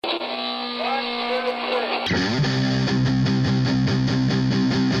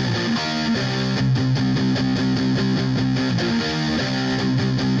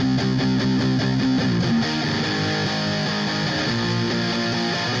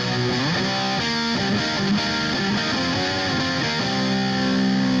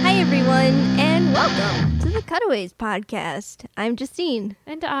Welcome to the Cutaways podcast. I'm Justine.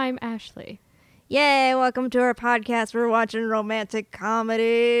 And I'm Ashley. Yay, welcome to our podcast. We're watching romantic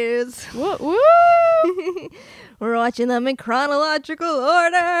comedies. Woo woo! We're watching them in chronological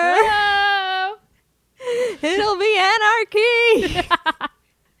order. Hello! It'll be anarchy.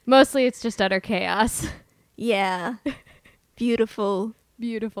 Mostly it's just utter chaos. Yeah. Beautiful.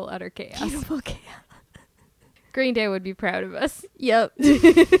 Beautiful utter chaos. Beautiful chaos. Green Day would be proud of us. Yep.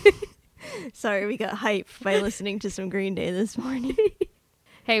 Sorry, we got hype by listening to some Green Day this morning.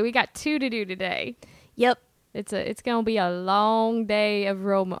 Hey, we got 2 to do today. Yep. It's gonna be a long day of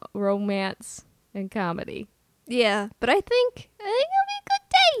romance and comedy. Yeah, but I think it'll be a good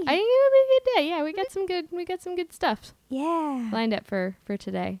day. I think it'll be a good day. Yeah, we got some good stuff Yeah. lined up for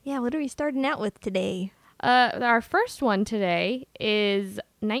today. Yeah, what are we starting out with today? Our first one today is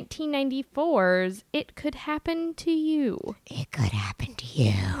 1994's It Could Happen to You. It could happen to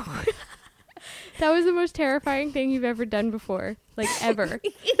you. That was the most terrifying thing you've ever done before. Like, ever.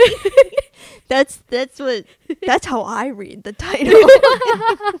 That's how I read the title.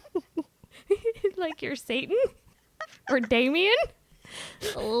 Like you're Satan? Or Damien?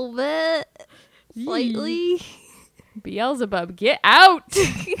 A little bit. Slightly. Beelzebub, get out!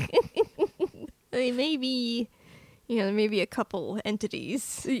 I mean, maybe, maybe a couple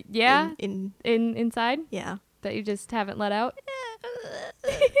entities. Yeah? In Inside? yeah. That you just haven't let out?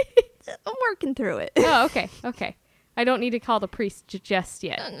 I'm working through it. Oh, okay. I don't need to call the priest just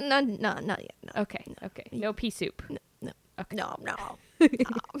yet. Not yet. No. Okay. No pea soup. No. Okay. No.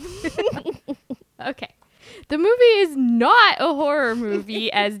 Okay. The movie is not a horror movie,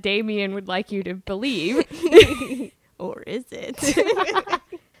 as Damien would like you to believe. Or is it?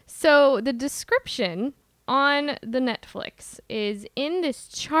 So the description on the Netflix is, in this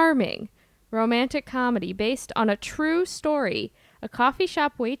charming romantic comedy based on a true story, a coffee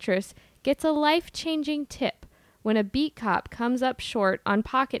shop waitress gets a life-changing tip when a beat cop comes up short on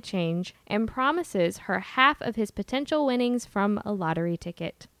pocket change and promises her half of his potential winnings from a lottery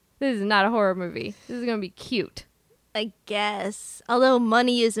ticket. This is not a horror movie. This is going to be cute. I guess. Although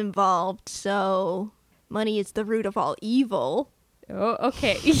money is involved, so money is the root of all evil. Oh,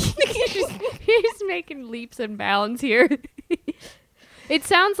 okay. You're just making leaps and bounds here. It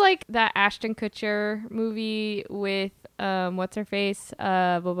sounds like that Ashton Kutcher movie with what's her face?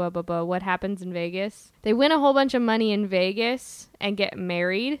 What Happens in Vegas? They win a whole bunch of money in Vegas and get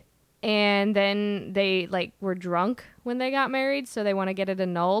married, and then they were drunk when they got married, so they want to get it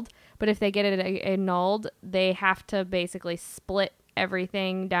annulled. But if they get it annulled, they have to basically split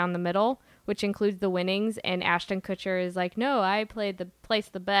everything down the middle, which includes the winnings. And Ashton Kutcher is like, "No, I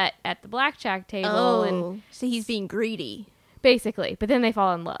placed the bet at the blackjack table." And so he's being greedy. Basically, but then they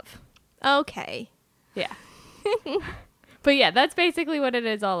fall in love. Okay. Yeah. But yeah, that's basically what it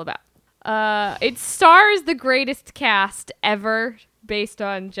is all about. It stars the greatest cast ever based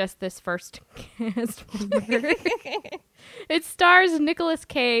on just this first cast member. It stars Nicolas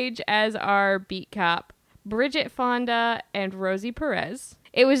Cage as our beat cop, Bridget Fonda, and Rosie Perez.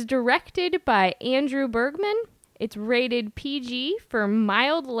 It was directed by Andrew Bergman. It's rated PG for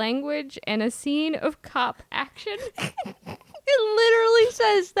mild language and a scene of cop action. It literally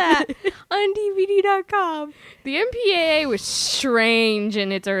says that on DVD.com. The MPAA was strange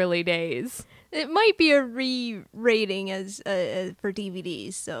in its early days. It might be a re-rating as for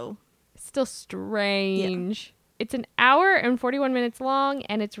DVDs, so It's still strange. Yeah. It's an hour and 41 minutes long,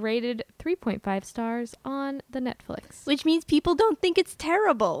 and it's rated 3.5 stars on the Netflix. Which means people don't think it's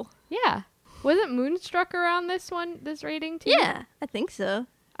terrible. Yeah. Wasn't Moonstruck around this rating too? Yeah, I think so.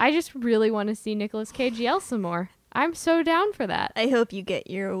 I just really want to see Nicolas Cage yell some more. I'm so down for that. I hope you get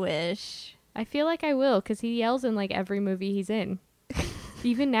your wish. I feel like I will, because he yells in every movie he's in.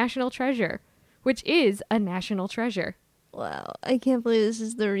 Even National Treasure, which is a national treasure. Wow, I can't believe this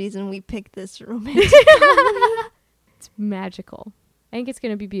is the reason we picked this romantic It's magical. I think it's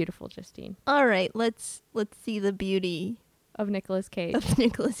going to be beautiful, Justine. All right, let's see the beauty of Nicolas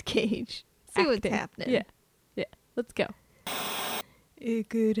Cage. See what's happening. Yeah. Let's go. It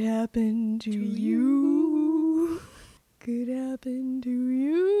could happen to you. Could happen to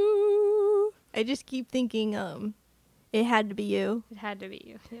you. I just keep thinking, it had to be you. It had to be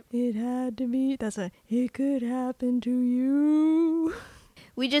you. Yep. It had to be. That's a. It could happen to you.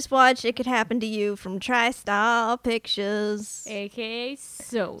 We just watched It Could Happen to You from TriStar Pictures, AKA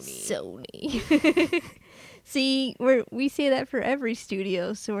Sony. See, we say that for every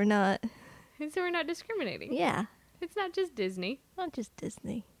studio, so we're not. So we're not discriminating. Yeah. It's not just Disney. Not just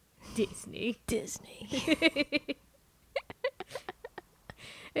Disney. Disney. Disney.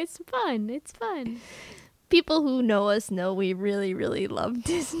 It's fun. It's fun. People who know us know we really, really love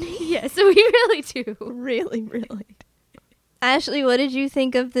Disney. Yes, we really do. Really, really. Ashley, what did you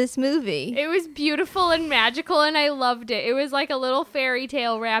think of this movie? It was beautiful and magical, and I loved it. It was like a little fairy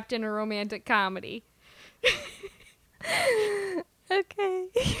tale wrapped in a romantic comedy. Okay.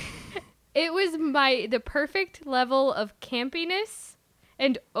 It was the perfect level of campiness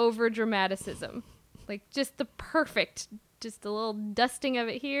and over dramaticism. Like just the perfect, just a little dusting of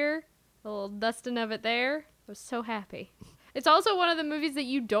it here, a little dusting of it there. I was so happy. It's also one of the movies that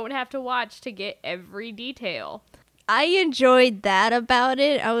you don't have to watch to get every detail. I enjoyed that about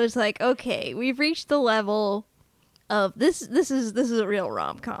it. I was like, okay, we've reached the level of this is a real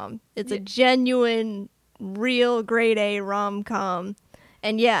rom-com. It's a genuine, real grade A rom-com.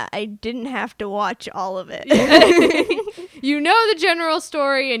 And yeah, I didn't have to watch all of it. You know the general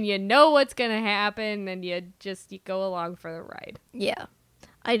story and you know what's going to happen and you go along for the ride. Yeah.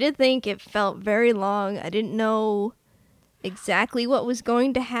 I did think it felt very long. I didn't know exactly what was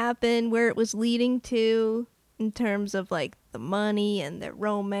going to happen, where it was leading to in terms of like the money and the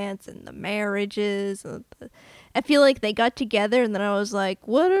romance and the marriages. I feel like they got together and then I was like,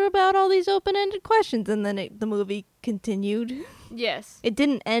 what about all these open-ended questions? And then the movie continued. Yes. It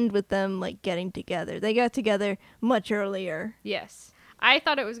didn't end with them like getting together. They got together much earlier. Yes. I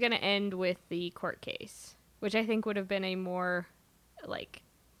thought it was going to end with the court case, which I think would have been a more like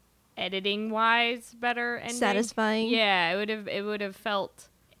editing-wise better ending. Satisfying. Yeah, it would have felt,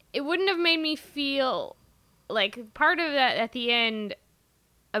 it wouldn't have made me feel like part of that at the end.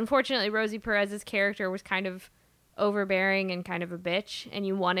 Unfortunately, Rosie Perez's character was kind of overbearing and kind of a bitch, and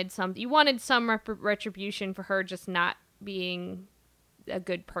you wanted some retribution for her just not being a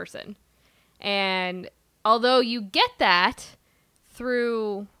good person. And although you get that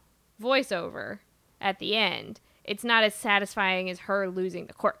through voiceover at the end, it's not as satisfying as her losing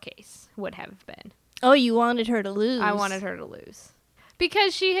the court case would have been. Oh, you wanted her to lose. I wanted her to lose.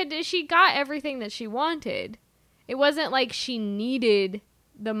 Because she got everything that she wanted. It wasn't like she needed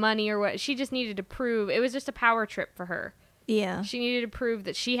the money or what. She just needed to prove. It was just a power trip for her. Yeah. She needed to prove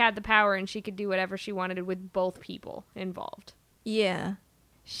that she had the power and she could do whatever she wanted with both people involved. Yeah.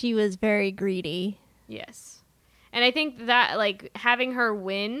 She was very greedy. Yes. And I think that, like, having her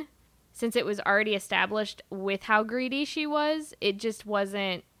win, since it was already established with how greedy she was, it just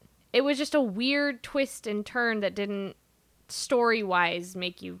wasn't... It was just a weird twist and turn that didn't, story-wise,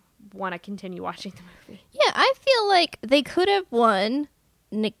 make you want to continue watching the movie. Yeah, I feel like they could have won,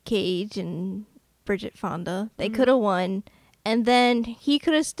 Nick Cage and Bridget Fonda. They could have won, and then he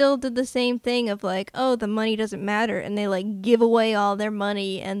could have still did the same thing of like, oh, the money doesn't matter, and they like give away all their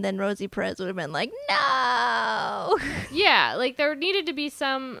money, and then Rosie Perez would have been like, no! Yeah, like there needed to be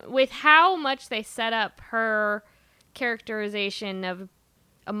some, with how much they set up her characterization of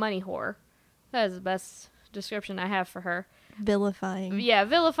a money whore. That is the best description I have for her. Vilifying. Yeah,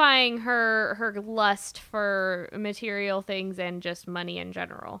 vilifying her lust for material things and just money in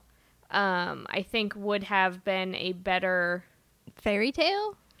general. I think would have been a better... Fairy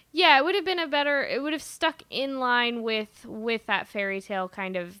tale? Yeah, it would have been a better... It would have stuck in line with that fairy tale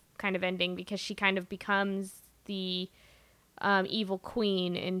kind of ending, because she kind of becomes the evil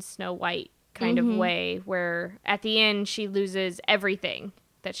queen in Snow White kind of way, where at the end she loses everything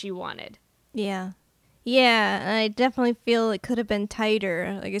that she wanted. Yeah. Yeah, I definitely feel it could have been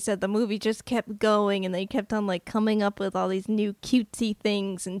tighter. Like I said, the movie just kept going, and they kept on like coming up with all these new cutesy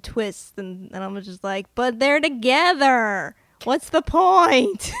things and twists, and I was just like, but they're together! What's the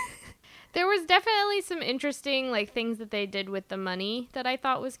point? There was definitely some interesting like things that they did with the money that I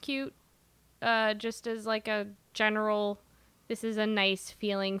thought was cute. Just as like a general, this is a nice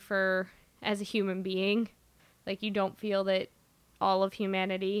feeling for as a human being. Like you don't feel that all of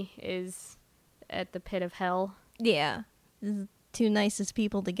humanity is at the pit of hell. Yeah. The two nicest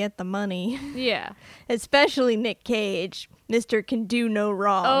people to get the money. Yeah. Especially Nick Cage. Mr. Can Do No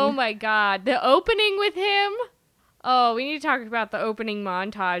Wrong. Oh my god. The opening with him? Oh, we need to talk about the opening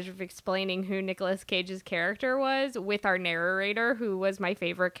montage of explaining who Nicolas Cage's character was with our narrator, who was my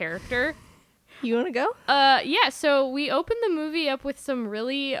favorite character. You want to go? Yeah, so we opened the movie up with some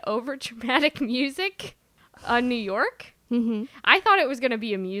really over-dramatic music on New York. Mm-hmm. I thought it was going to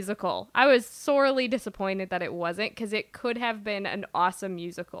be a musical. I was sorely disappointed that it wasn't, because it could have been an awesome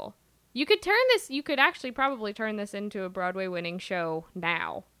musical. You could actually probably turn this into a Broadway winning show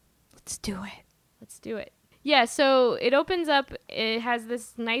now. Let's do it. Let's do it. Yeah, so it opens up, it has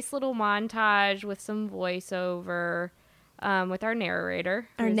this nice little montage with some voiceover with our narrator.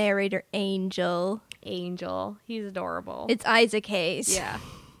 Our narrator, Angel. Angel. He's adorable. It's Isaac Hayes. Yeah.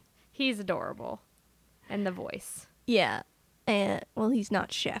 He's adorable. And the voice. Yeah. And, well, he's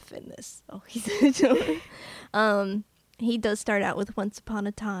not chef in this. Oh, he's he does start out with Once Upon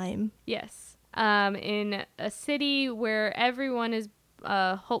a Time. Yes. In a city where everyone is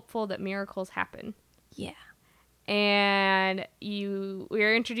hopeful that miracles happen. Yeah. And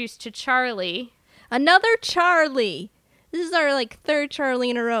we're introduced to Charlie. Another Charlie. This is our third Charlie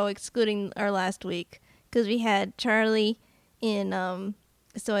in a row, excluding our last week, because we had Charlie in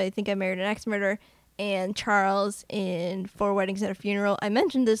So I Think I Married an Ex-Murderer, and Charles in 4 Weddings and a Funeral. I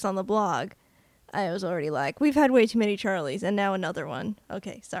mentioned this on the blog. I was already like, we've had way too many Charlies, and now another one.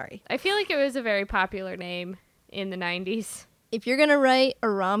 Okay, sorry. I feel like it was a very popular name in the 90s. If you're gonna write a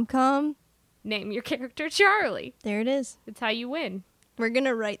rom-com, name your character Charlie. There it is. It's how you win. We're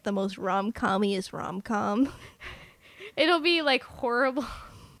gonna write the most rom-commiest rom-com. It'll be horrible.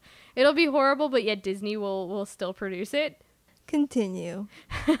 It'll be horrible, but yet Disney will still produce it. Continue.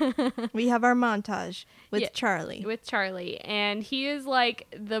 We have our montage with Charlie. With Charlie. And he is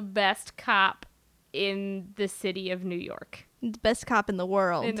the best cop in the city of New York. The best cop in the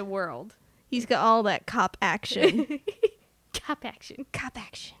world. In the world. He's got all that cop action. Cop action. Cop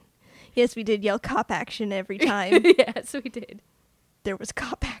action. Yes, we did yell cop action every time. Yes, we did. There was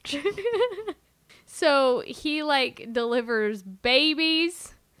cop action. So he delivers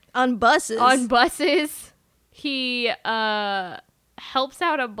babies. On buses. He helps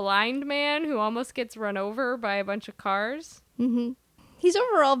out a blind man who almost gets run over by a bunch of cars. Mm-hmm. He's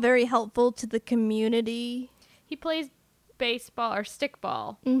overall very helpful to the community. He plays baseball or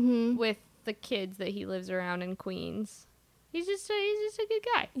stickball with the kids that he lives around in Queens. He's just a good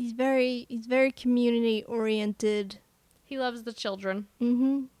guy. He's very community oriented. He loves the children.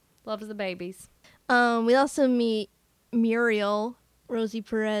 Mm-hmm. Loves the babies. We also meet Muriel, Rosie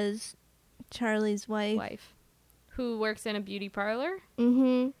Perez, Charlie's wife. Who works in a beauty parlor.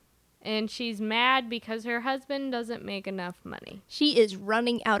 Mm-hmm. And she's mad because her husband doesn't make enough money. She is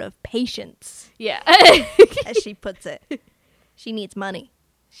running out of patience. Yeah. As she puts it. She needs money.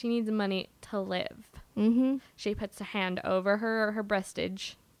 She needs money to live. Mm-hmm. She puts a hand over her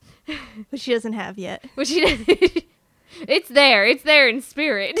breastage. Which she doesn't have yet. Which she doesn't. It's there. It's there in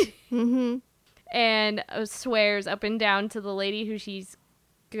spirit. Mm-hmm. And swears up and down to the lady who she's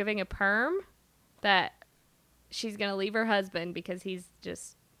giving a perm that she's going to leave her husband because he's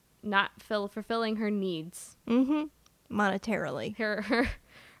just not fulfilling her needs. Mm-hmm. Monetarily.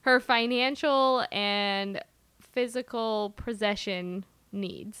 Her financial and physical possession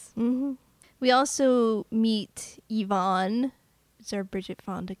needs. Mm-hmm. We also meet Yvonne. It's our Bridget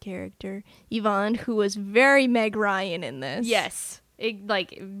Fonda character. Yvonne, who was very Meg Ryan in this. Yes.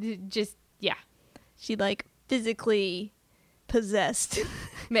 Yeah. She, physically possessed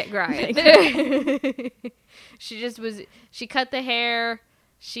Meg Ryan. She cut the hair.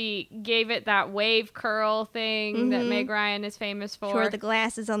 She gave it that wave curl thing that Meg Ryan is famous for. She wore the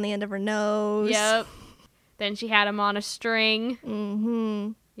glasses on the end of her nose. Yep. Then she had him on a string.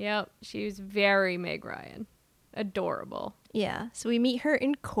 Mm-hmm. Yep. She was very Meg Ryan. Adorable. Yeah. So we meet her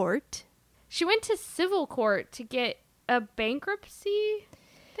in court. She went to civil court to get a bankruptcy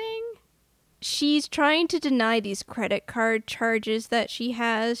thing. She's trying to deny these credit card charges that she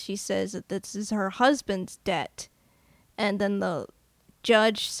has. She says that this is her husband's debt. And then the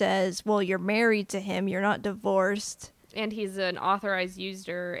judge says, well, you're married to him. You're not divorced. And he's an authorized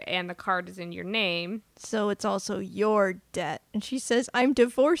user, and the card is in your name. So it's also your debt. And she says, I'm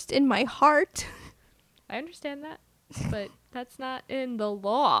divorced in my heart. I understand that, but that's not in the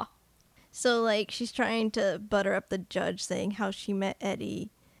law. So, she's trying to butter up the judge, saying how she met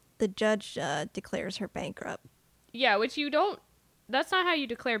Eddie. The judge declares her bankrupt. Yeah, which you don't... That's not how you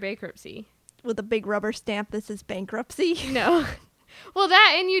declare bankruptcy. With a big rubber stamp that says bankruptcy? No. Well,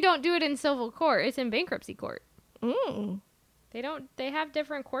 that, and you don't do it in civil court. It's in bankruptcy court. Mm. They have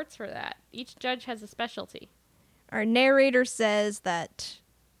different courts for that. Each judge has a specialty. Our narrator says that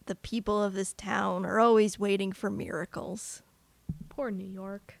the people of this town are always waiting for miracles. Poor New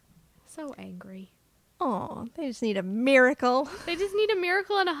York. So angry. Oh, they just need a miracle. They just need a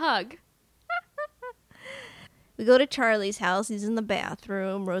miracle and a hug. We go to Charlie's house. He's in the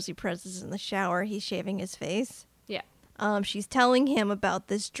bathroom. Rosie Perez is in the shower. He's shaving his face. Yeah. She's telling him about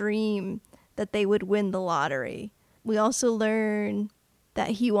this dream that they would win the lottery. We also learn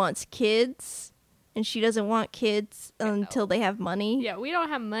that he wants kids, and she doesn't want kids until they have money. Yeah, we don't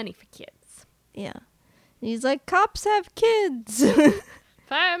have money for kids. Yeah. And he's like, cops have kids.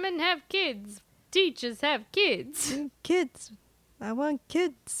 Firemen have kids. Teachers have kids. Kids. I want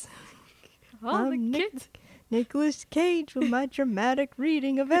kids. All the kids. Nicolas Cage with my dramatic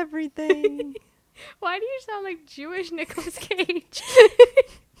reading of everything. Why do you sound like Jewish Nicolas Cage?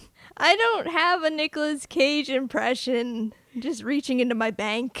 I don't have a Nicolas Cage impression. I'm just reaching into my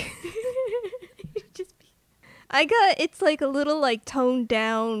bank. Just It's like a little like toned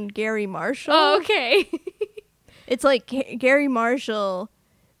down Gary Marshall. Oh, okay. It's like Gary Marshall,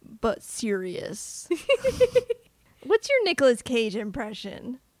 but serious. What's your Nicolas Cage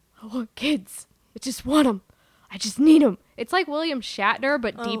impression? I want kids. I just want them. I just need them. It's like William Shatner,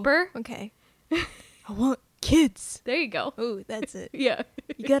 but deeper. Okay. I want kids. There you go. Ooh, that's it. Yeah.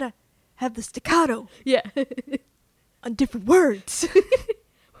 You gotta have the staccato Yeah. on different words.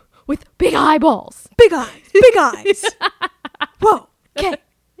 With big eyeballs. Big eyes. Big eyes. Whoa. Okay.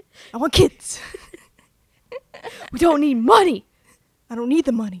 I want kids. We don't need money. I don't need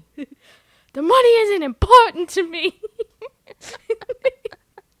the money. The money isn't important to me.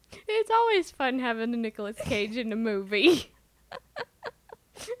 It's always fun having a Nicolas Cage in a movie.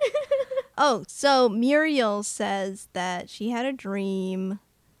 Oh, so Muriel says that she had a dream.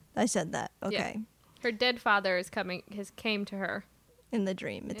 I said that. Okay. Yeah. Her dead father has came to her. In the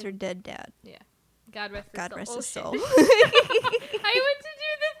dream. It's her dead dad. Yeah. God rest his God soul. rest Oh, his shit. soul. I went to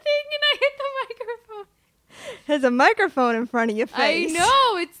do the thing and I hit the microphone. Has a microphone in front of your I face.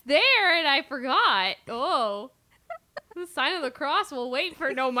 know, it's there and I forgot. Oh. The sign of the cross will wait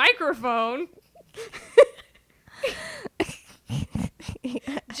for no microphone.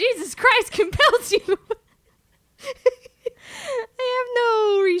 Jesus Christ compels you. I have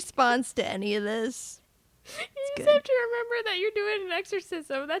no response to any of this. You good. just have to remember that you're doing an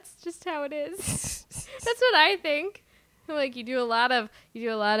exorcism. That's just how it is. That's what I think. Like you do a lot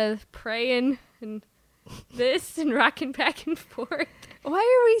of praying and this and rocking back and forth. Why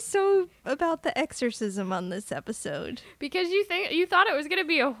are we so about the exorcism on this episode? Because you thought it was gonna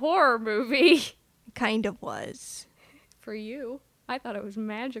be a horror movie. Kind of was. For you. I thought it was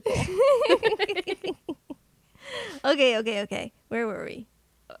magical. Okay. Where were we?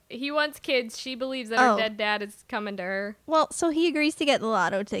 He wants kids. She believes that her Oh. dead dad is coming to her. Well, so he agrees to get the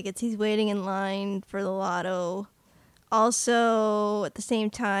lotto tickets. He's waiting in line for the lotto. Also, at the same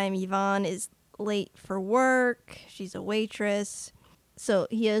time, Yvonne is late for work. She's a waitress. So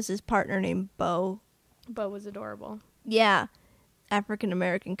he has his partner named Bo. Bo was adorable. Yeah, African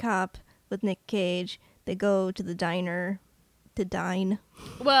American cop with Nick Cage. They go to the diner to dine.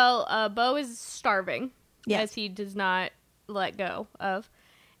 Well, Bo is starving, Yes. as he does not let go of,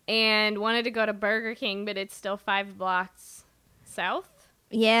 and wanted to go to Burger King, but it's still 5 blocks south.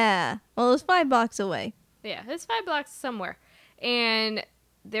 Yeah. Well, it was 5 blocks away. Yeah, it's 5 blocks somewhere. And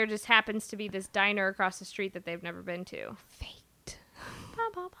there just happens to be this diner across the street that they've never been to. Fate. Ba,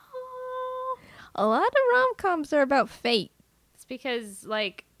 ba, ba. A lot of rom-coms are about fate. It's because,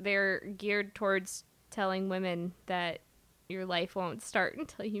 like, they're geared towards telling women that your life won't start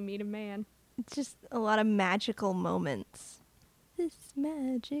until you meet a man. It's just a lot of magical moments. This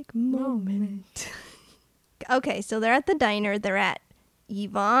magic moment. Okay, so they're at the diner. They're at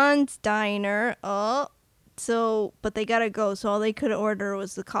Yvonne's diner. But they gotta go, so all they could order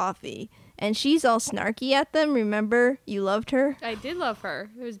was the coffee. And she's all snarky at them, remember? You loved her? I did love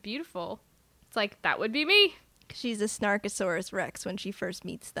her. It was beautiful. It's like, that would be me. She's a Snarkosaurus Rex when she first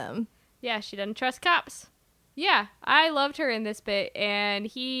meets them. Yeah, she doesn't trust cops. Yeah, I loved her in this bit, and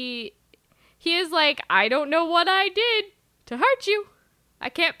he is like, I don't know what I did to hurt you. I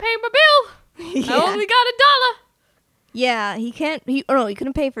can't pay my bill. Yeah. I only got $1. Yeah, he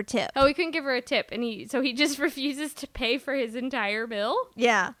couldn't pay for tip. Oh, he couldn't give her a tip, and he just refuses to pay for his entire bill.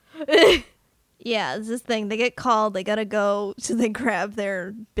 Yeah. Yeah, it's this thing. They get called, they gotta go, so they grab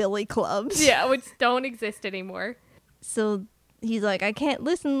their billy clubs. Yeah, which don't exist anymore. So he's like, I can't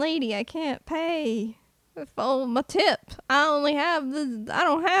pay. Oh, my tip. I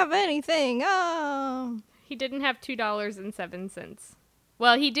don't have anything. Oh. He didn't have $2.07.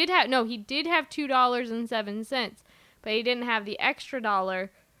 Well, he did have $2.07, but he didn't have the extra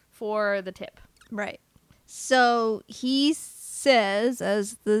dollar for the tip. Right. So he says,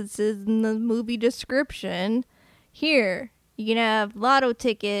 as this is in the movie description, here, you can have lotto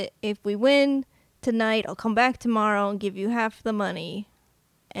ticket. If we win tonight, I'll come back tomorrow and give you half the money.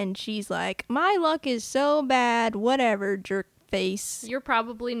 And she's like, my luck is so bad, whatever, jerk face. You're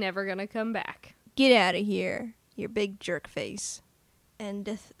probably never gonna come back. Get out of here, you big jerk face. And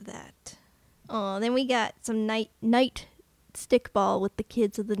that. Oh, then we got some night stickball with the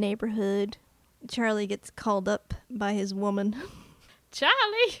kids of the neighborhood. Charlie gets called up by his woman.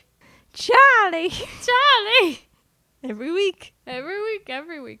 Charlie! Charlie! Charlie! Every week.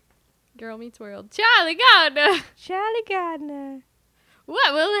 Every week. Girl Meets World. Charlie Gardner! Charlie Gardner.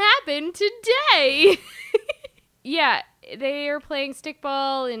 What will happen today? Yeah, they are playing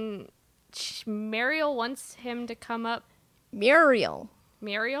stickball, and Mariel wants him to come up. Muriel.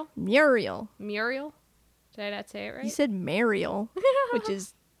 Muriel? Muriel. Muriel? Did I not say it right? You said Mariel, which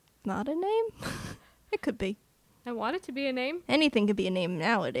is not a name. It could be. I want it to be a name. Anything could be a name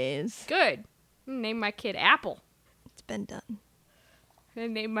nowadays. Good. I'm gonna name my kid Apple. It's been done. I'm gonna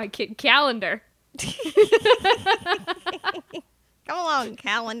name my kid Calendar. Come along,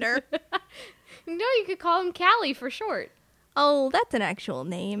 Calendar. No, you could call him Callie for short. Oh, that's an actual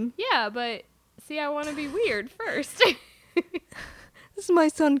name. Yeah, but see, I want to be weird first. This is my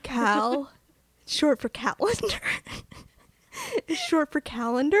son, Cal. It's short for calendar. It's short for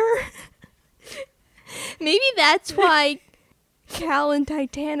calendar. Maybe that's why Cal in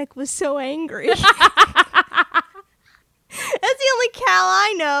Titanic was so angry. That's the only Cal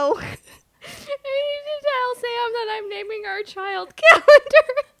I know. I need to tell Sam that I'm naming our child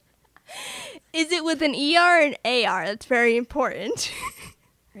Calendar. Is it with an ER and AR? That's very important.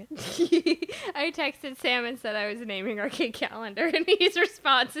 I texted Sam and said I was naming our kid Calendar, and his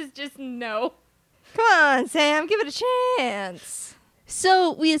response is just no. Come on, Sam, give it a chance.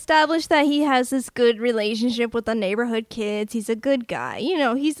 So we established that he has this good relationship with the neighborhood kids. He's a good guy. You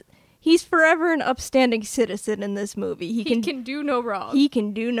know, he's forever an upstanding citizen in this movie. He can do no wrong. He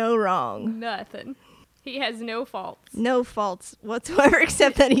can do no wrong. Nothing. He has no faults. No faults whatsoever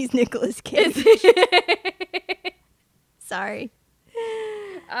except that he's Nicolas Cage. Sorry.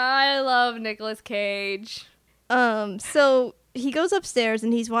 I love Nicolas Cage. So he goes upstairs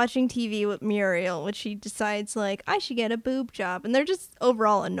and he's watching TV with Muriel, which he decides, like, I should get a boob job. And they're just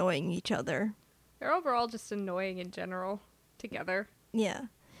overall annoying each other. They're overall just annoying in general together. Yeah.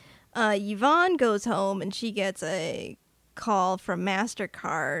 Yvonne goes home and she gets a call from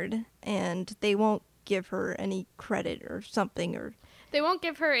MasterCard and they won't give her any credit or something, or They won't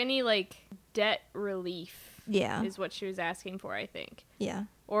give her any, like, debt relief. Yeah. Is what she was asking for, I think. Yeah.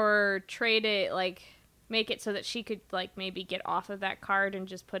 Or trade it, like, make it so that she could, like, maybe get off of that card and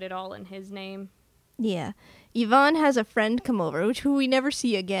just put it all in his name. Yeah. Yvonne has a friend come over, who we never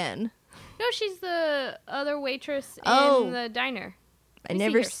see again. No, she's the other waitress in the diner. I We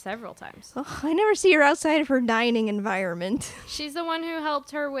never see her several times. Oh, I never see her outside of her dining environment. She's the one who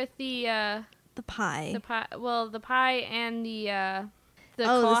helped her with the pie. the pie and the coffee.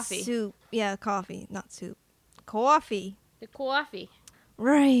 coffee. The soup. Yeah, coffee, not soup. Coffee. The coffee.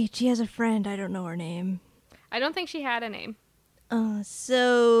 Right, she has a friend. I don't know her name. I don't think she had a name.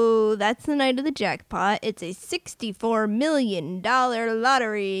 So that's the night of the jackpot. It's a $64 million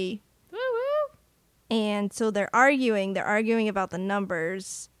lottery. Woo woo. And so they're arguing about the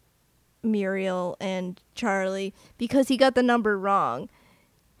numbers, Muriel and Charlie, because he got the number wrong.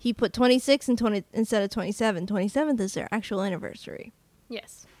 He put 26 and 20 instead of 27. 27th is their actual anniversary.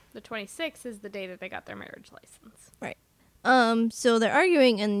 Yes. The 26th is the day that they got their marriage license. Right. So they're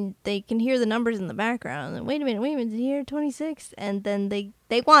arguing and they can hear the numbers in the background. And wait a minute, did you hear 26? And then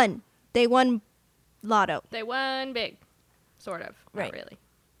they won. They won Lotto. They won big. Sort of. Right. Not really.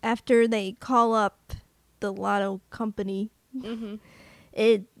 After they call up the Lotto company, Mm-hmm.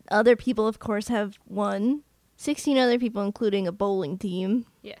 other people, of course, have won. 16 other people, including a bowling team.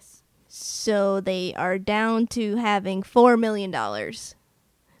 Yes. So they are down to having $4 million,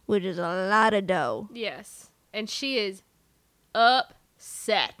 which is a lot of dough. Yes. And she is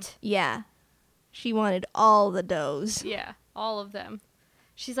upset. Yeah. She wanted all the doughs. Yeah. All of them.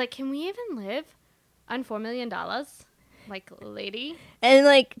 She's like, can we even live on $4 million? Like, lady. And,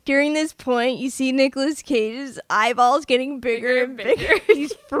 like, during this point, you see Nicolas Cage's eyeballs getting bigger and bigger.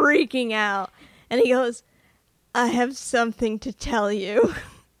 He's freaking out. And he goes, I have something to tell you.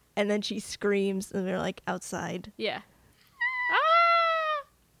 And then she screams, and they're, like, outside. Yeah. Ah!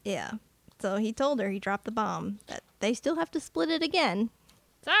 Yeah. So he told her, he dropped the bomb, that they still have to split it again.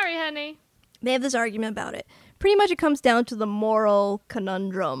 Sorry, honey. They have this argument about it. Pretty much it comes down to the moral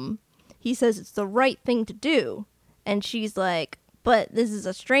conundrum. He says it's the right thing to do. And she's like, but this is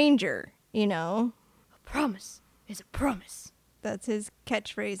a stranger, you know? A promise is a promise. That's his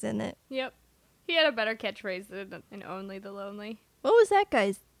catchphrase, isn't it? Yep. He had a better catchphrase than in Only the Lonely. What was that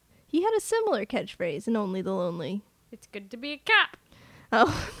guy's? He had a similar catchphrase in Only the Lonely. It's good to be a cop.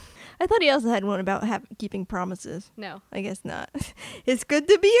 Oh, I thought he also had one about keeping promises. No. I guess not. It's good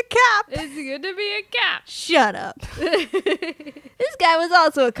to be a cop. It's good to be a cop. Shut up. This guy was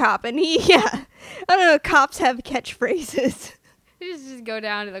also a cop, and I don't know, cops have catchphrases. You just go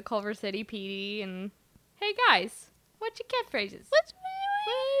down to the Culver City PD and, hey guys, what's your catchphrases? What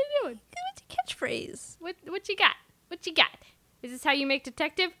are you doing? What's your catchphrase? What you got? What you got? Is this how you make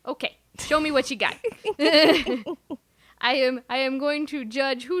detective? Okay, show me what you got. I am going to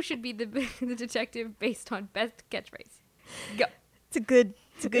judge who should be the detective based on best catchphrase. Go. It's a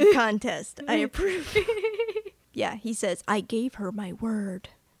good contest. I approve. Yeah, he says, I gave her my word.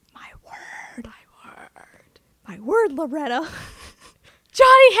 My word. My word. My word, Loretta.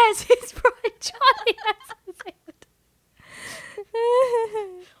 Johnny has his pride. Johnny has his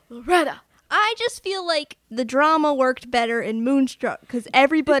hand. Loretta. I just feel like the drama worked better in Moonstruck because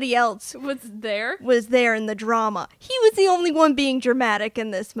everybody else Was there? was there in the drama. He was the only one being dramatic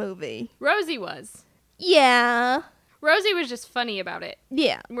in this movie. Rosie was. Yeah. Rosie was just funny about it.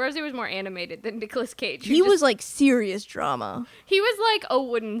 Yeah. Rosie was more animated than Nicolas Cage. He was like serious drama. He was like a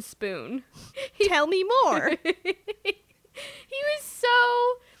wooden spoon. Tell me more. He was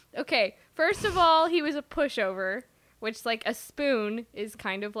so... Okay, first of all, he was a pushover, which, like, a spoon is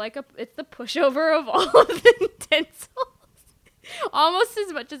kind of like it's the pushover of all of the utensils. Almost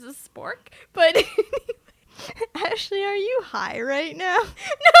as much as a spork, but... Ashley, are you high right now? No,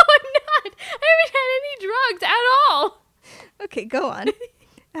 I'm not. I haven't had any drugs at all. Okay, go on.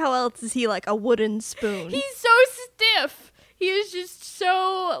 How else is he like a wooden spoon? He's so stiff. He is just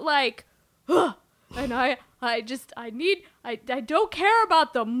so, like... Ugh. And I don't care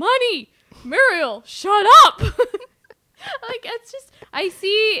about the money. Muriel, shut up. Like, it's just, I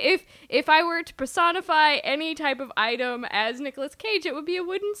see if I were to personify any type of item as Nicolas Cage, it would be a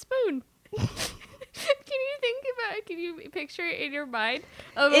wooden spoon. Can you picture it in your mind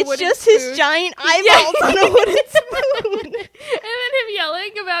of a wooden spoon? It's just his giant eyeballs on a wooden spoon. And then him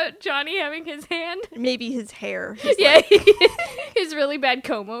yelling about Johnny having his hand. Maybe his hair. Yeah, his really bad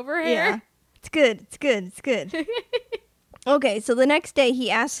comb-over hair. Yeah. It's good. Okay, so the next day he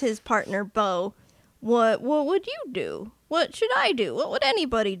asks his partner, Bo, what would you do? What should I do? What would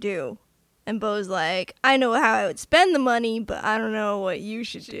anybody do? And Bo's like, I know how I would spend the money, but I don't know what you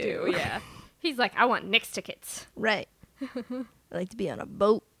should do. Yeah. He's like, I want Nick's tickets. Right. I like to be on a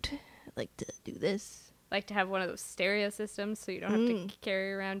boat. I like to do this. Like to have one of those stereo systems so you don't have to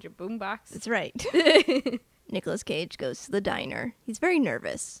carry around your boombox. That's right. Nicolas Cage goes to the diner. He's very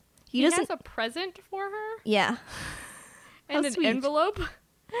nervous. He has a present for her? Yeah. And How an sweet. envelope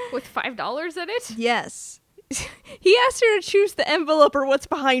with $5 in it? Yes. He asked her to choose the envelope or what's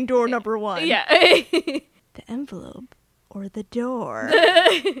behind door number 1. Yeah. The envelope or the door.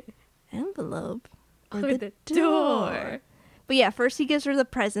 Envelope or the door. But yeah, first he gives her the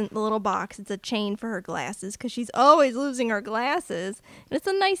present, the little box. It's a chain for her glasses because she's always losing her glasses. And it's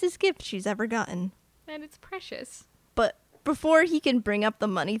the nicest gift she's ever gotten. And it's precious. But before he can bring up the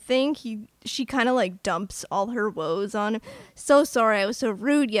money thing, she kind of like dumps all her woes on him. So sorry, I was so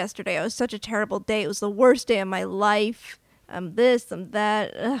rude yesterday. I was such a terrible day. It was the worst day of my life. I'm this, I'm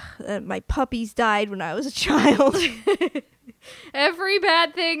that. Ugh, my puppies died when I was a child. Every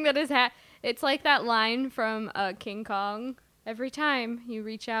bad thing that has happened. It's like that line from King Kong. Every time you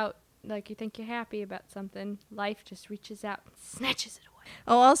reach out, like you think you're happy about something, life just reaches out and snatches it away.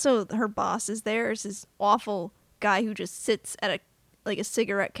 Oh, also, her boss is there. It's this awful guy who just sits at a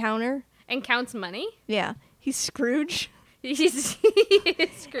cigarette counter. And counts money? Yeah. He's Scrooge. He's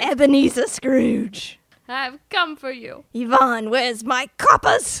Scrooge. Ebenezer Scrooge. I've come for you. Yvonne, where's my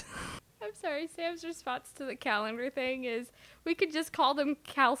coppers? I'm sorry, Sam's response to the calendar thing is, we could just call them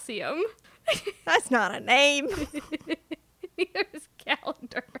Calcium. That's not a name. Neither is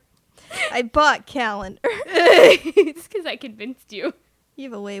Calendar. I bought Calendar. It's because I convinced you. You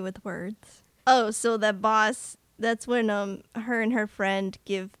have a way with words. Oh, so that boss, that's when her and her friend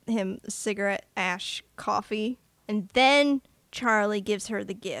give him cigarette ash coffee. And then Charlie gives her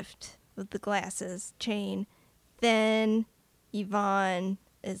the gift with the glasses chain. Then Yvonne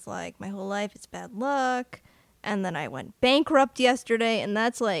is like, my whole life is bad luck. And then I went bankrupt yesterday. And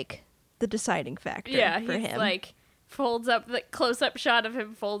that's like the deciding factor for him. Yeah, like folds up the close-up shot of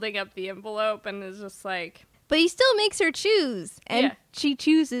him folding up the envelope and is just like... But he still makes her choose. And yeah. She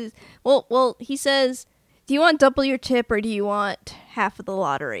chooses... Well, he says, do you want double your tip or do you want half of the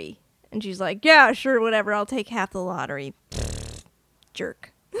lottery? And she's like, yeah, sure, whatever. I'll take half the lottery.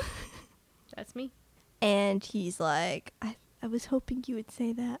 Jerk. That's me. And he's like, I was hoping you would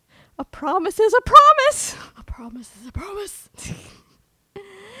say that. A promise is a promise. A promise is a promise.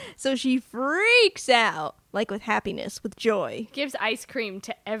 So she freaks out, like with happiness, with joy. Gives ice cream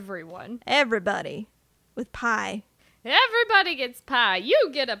to everyone. Everybody. With pie. Everybody gets pie. You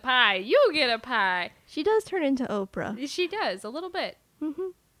get a pie. You get a pie. She does turn into Oprah. She does, a little bit. Mm-hmm.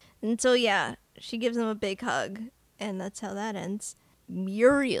 And so, yeah, she gives him a big hug. And that's how that ends.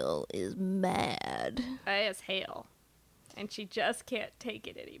 Muriel is mad. As hell. And she just can't take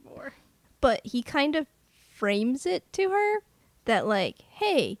it anymore. But he kind of frames it to her that, like,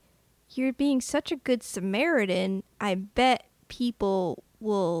 hey, you're being such a good Samaritan. I bet people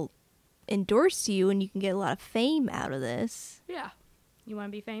will endorse you and you can get a lot of fame out of this. Yeah. You want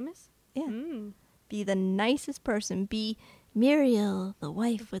to be famous? Yeah. Be the nicest person. Be Muriel, the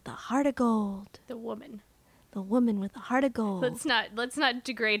wife with the heart of gold. The woman. The woman with the heart of gold. Let's not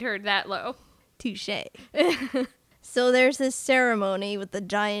degrade her that low. Touché. So there's this ceremony with the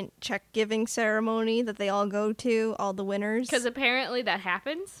giant check-giving ceremony that they all go to, all the winners. Because apparently that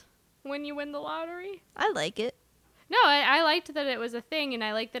happens when you win the lottery. I like it. No, I liked that it was a thing, and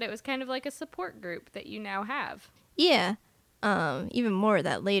I liked that it was kind of like a support group that you now have. Yeah. Even more of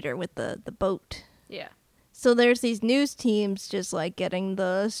that later with the boat. Yeah. So there's these news teams just, like, getting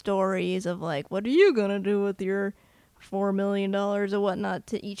the stories of, like, what are you gonna do with your $4 million or whatnot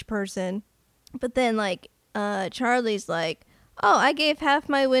to each person? But then, like, Charlie's like, oh, I gave half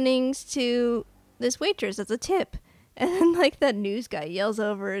my winnings to this waitress as a tip. And then, like, that news guy yells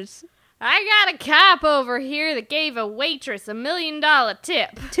over his... I got a cop over here that gave a waitress $1 million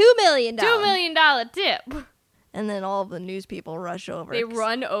tip. $2 million. $2 million tip. And then all of the news people rush over. They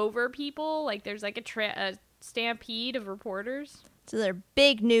run over people. Like, there's like a stampede of reporters. So they're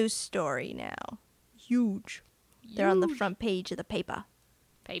big news story now. Huge. They're on the front page of the paper.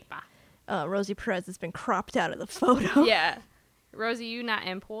 Rosie Perez has been cropped out of the photo. Yeah. Rosie, you not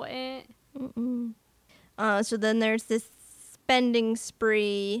important. Mm-mm. So then there's this spending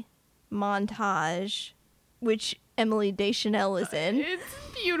spree montage, which Emily Deschanel is in. It's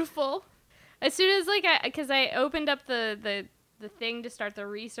beautiful. As soon as, like, because I opened up the thing to start the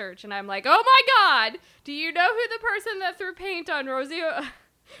research, and I'm like, oh my god, do you know who the person that threw paint on Rosie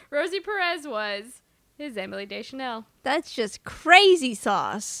Perez was? Is Emily Deschanel. That's just crazy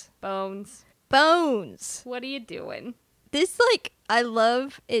sauce. Bones. What are you doing? This, like, I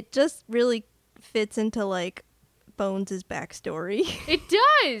love, it just really fits into, like, Bones' backstory. It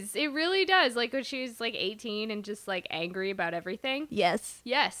does. It really does. Like, when she was, like, 18 and just, like, angry about everything. Yes.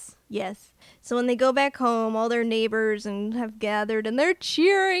 Yes. So when they go back home, all their neighbors and have gathered, and they're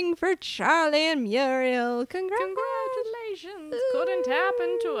cheering for Charlie and Muriel. Congratulations. Couldn't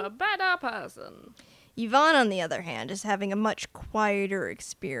happen to a better person. Yvonne, on the other hand, is having a much quieter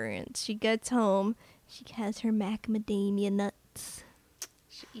experience. She gets home, she has her macadamia nuts.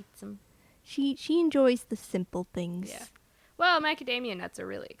 She eats them. She enjoys the simple things. Yeah. Well, macadamia nuts are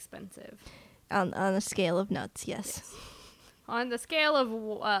really expensive. On a scale of nuts, yes. On the scale of,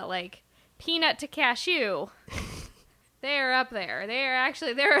 like, peanut to cashew, they're up there. They're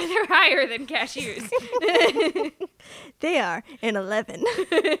higher than cashews. They are in 11.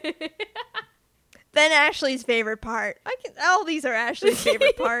 Then Ashley's favorite part. All these are Ashley's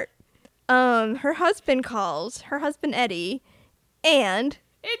favorite part. Her husband calls, her husband Eddie, and...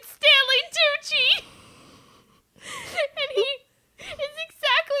 It's Stanley Tucci! And he is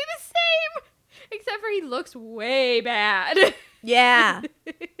exactly the same! Except for he looks way bad. Yeah.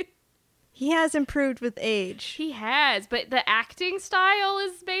 He has improved with age. He has, but the acting style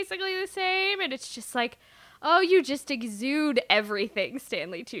is basically the same, and it's just like, oh, you just exude everything,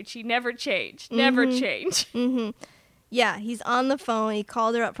 Stanley Tucci. Never change. Never change. Mm-hmm. Yeah, he's on the phone. He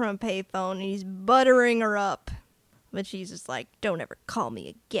called her up from a payphone, and he's buttering her up. But she's just like, don't ever call me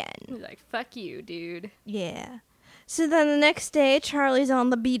again. He's like, fuck you, dude. Yeah. So then the next day, Charlie's on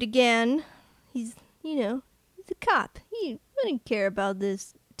the beat again. He's a cop. He wouldn't care about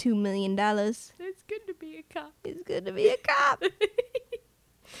this $2 million. It's good to be a cop. It's good to be a cop.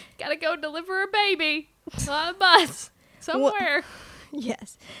 Gotta go deliver a baby on a bus somewhere.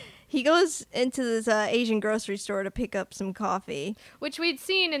 Yes. He goes into this Asian grocery store to pick up some coffee. Which we'd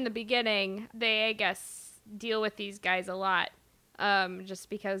seen in the beginning. They, I guess, deal with these guys a lot. Just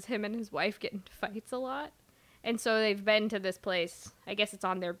because him and his wife get into fights a lot. And so they've been to this place. I guess it's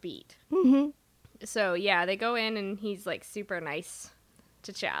on their beat. Mm-hmm. So, yeah, they go in and he's, like, super nice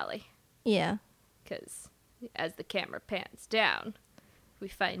to Charlie. Yeah. Because as the camera pans down, we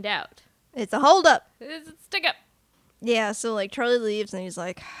find out. It's a holdup. It's a stick-up. Yeah, so, like, Charlie leaves and he's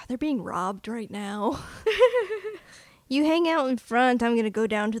like, they're being robbed right now. You hang out in front, I'm going to go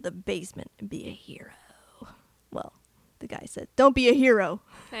down to the basement and be a hero. Well, the guy said, don't be a hero.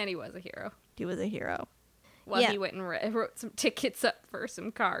 And he was a hero. He was a hero. Well, he went and wrote some tickets up for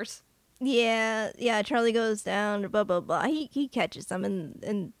some cars. Yeah, Charlie goes down, blah, blah, blah. He catches them,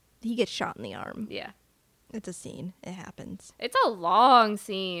 and he gets shot in the arm. Yeah. It's a scene. It happens. It's a long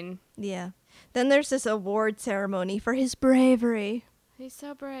scene. Yeah. Then there's this award ceremony for his bravery. He's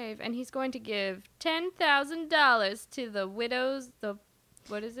so brave. And he's going to give $10,000 to the widows,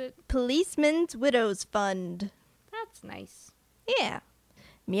 what is it? Policeman's Widows Fund. That's nice. Yeah.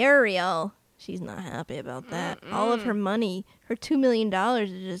 Muriel, she's not happy about that. All of her money, her $2 million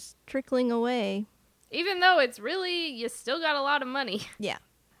is just trickling away. Even though it's really, you still got a lot of money. Yeah.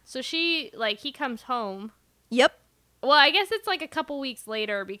 So he comes home. Yep. Well, I guess it's like a couple weeks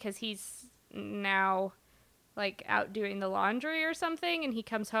later because he's now like out doing the laundry or something, and he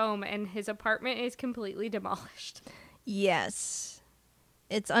comes home and his apartment is completely demolished. Yes.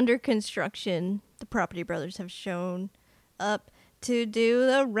 It's under construction. The Property Brothers have shown up to do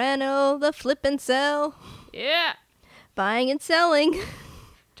the reno, the flip and sell, Yeah. buying and selling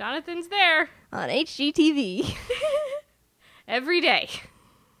Jonathan's there on HGTV. every day.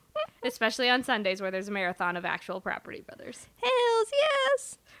 Especially on Sundays where there's a marathon of actual Property Brothers. Hells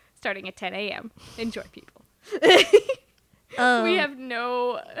yes. Starting at 10 a.m. Enjoy, people. Um, We have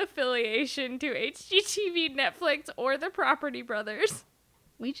no affiliation to HGTV, Netflix, or the Property Brothers.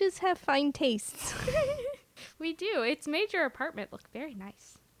 we just have fine tastes. We do. It's made your apartment look very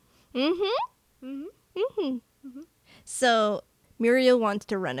nice. Mm-hmm. Mm-hmm. Mm-hmm. So Muriel wants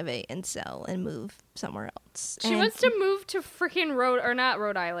to renovate and sell and move somewhere else. She wants to move to freaking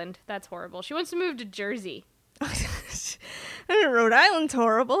Rhode Island. That's horrible. She wants to move to Jersey. Rhode Island's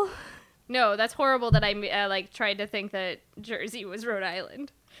horrible. No, that's horrible that I tried to think that Jersey was Rhode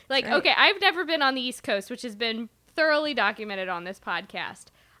Island. Like, Right. okay, I've never been on the East Coast, which has been thoroughly documented on this podcast.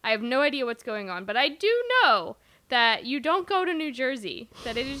 I have no idea what's going on, but I do know that you don't go to New Jersey.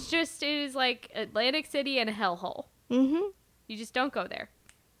 That it is like Atlantic City and a hellhole. Mm-hmm. You just don't go there.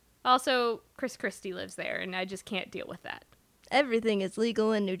 Also, Chris Christie lives there, and I just can't deal with that. Everything is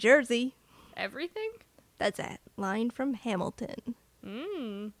legal in New Jersey. Everything? That's a line from Hamilton.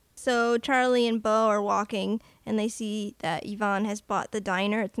 Mmm. So Charlie and Bo are walking, and they see that Yvonne has bought the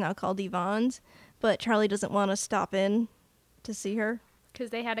diner. It's now called Yvonne's, but Charlie doesn't want to stop in to see her.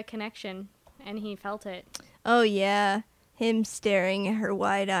 Because they had a connection, and he felt it. Oh, yeah. Him staring at her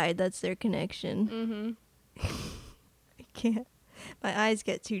wide-eyed. That's their connection. Mm-hmm. I can't. My eyes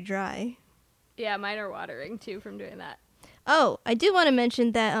get too dry. Yeah, mine are watering, too, from doing that. Oh, I do want to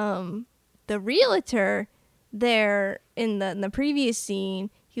mention that the realtor there in the previous scene,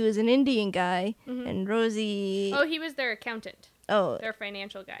 he was an Indian guy, Mhm. and Rosie... Oh, he was their accountant. Oh, Their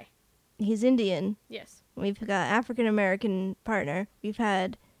financial guy. he's Indian. Yes. We've got African-American partner. We've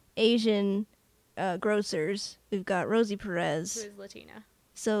had Asian grocers. We've got Rosie Who Perez. is Latina.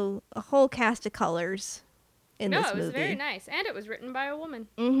 So a whole cast of colors in this it was movie. very nice. And it was written by a woman.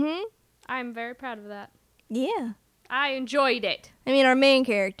 Mm-hmm. I'm very proud of that. Yeah. I enjoyed it. I mean, our main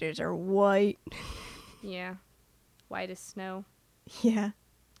characters are white. Yeah. White as snow. Yeah.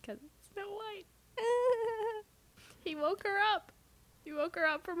 Because it's Snow White. He woke her up. He woke her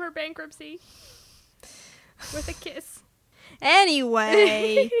up from her bankruptcy. With a kiss.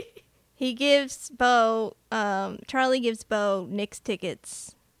 Anyway, he gives Bo, Charlie gives Bo Knicks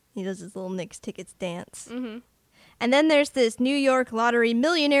tickets. He does his little Knicks tickets dance. Mm-hmm. And then there's this New York Lottery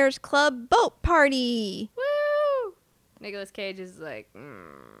Millionaires Club boat party. Woo! Nicolas Cage is like,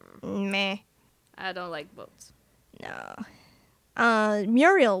 Meh. I don't like boats. No.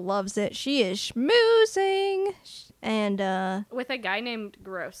 Muriel loves it. She is schmoozing. And, With a guy named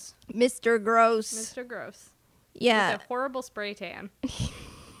Gross. Mr. Gross. Mr. Gross. Yeah. With a horrible spray tan.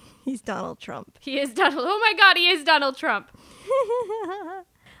 He's Donald Trump. He is Donald. Oh my god, he is Donald Trump.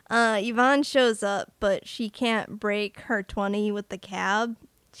 Yvonne shows up, but she can't break her 20 with the cab.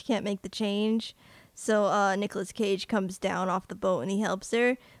 She can't make the change. So Nicolas Cage comes down off the boat and he helps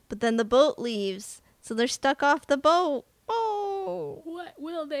her. But then the boat leaves, so they're stuck off the boat. Oh! What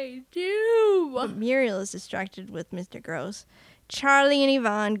will they do? But Muriel is distracted with Mr. Gross. Charlie and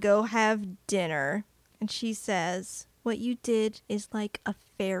Yvonne go have dinner. And she says, "What you did is like a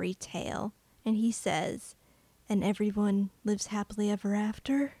fairy tale." And he says, "And everyone lives happily ever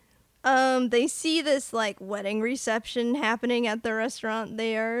after." They see this like wedding reception happening at the restaurant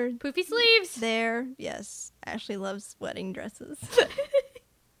there. Poofy sleeves. There, yes. Ashley loves wedding dresses.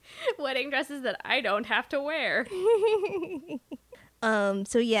 Wedding dresses that I don't have to wear.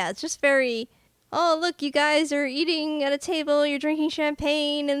 So yeah, it's just very, oh, look, you guys are eating at a table, you're drinking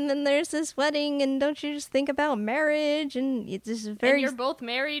champagne, and then there's this wedding, and don't you just think about marriage? And it's just very, And you're both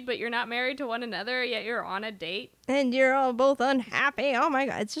married, but you're not married to one another, yet you're on a date. and you're all both unhappy. Oh my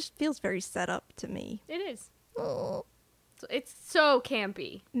god, it just feels very set up to me. It is. Oh, It's so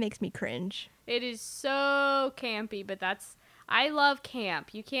campy. makes me cringe. It is so campy, but I love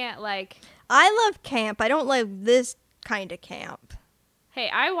camp. You can't I love camp. I don't like this kind of camp. Hey,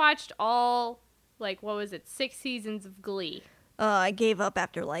 I watched all, 6 seasons of Glee. I gave up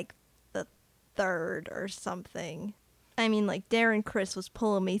after like the third or something. I mean, like Darren Criss was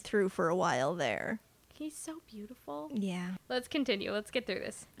pulling me through for a while there. He's so beautiful. Yeah. Let's continue. Let's get through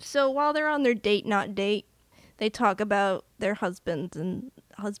this. So while they're on their date, not date, they talk about their husbands and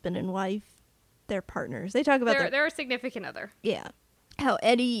husband and wife, their partners. They talk about They're a significant other. yeah, how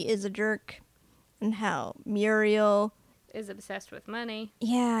Eddie is a jerk and how Muriel is obsessed with money.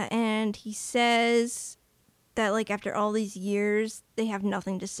 Yeah, and he says that, like, after all these years, they have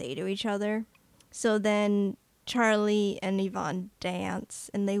nothing to say to each other. So then Charlie and Yvonne dance,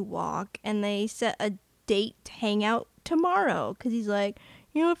 and they walk, and they set a date to hang out tomorrow. Because he's like,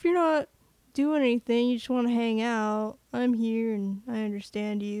 if you're not doing anything, you just want to hang out, I'm here, and I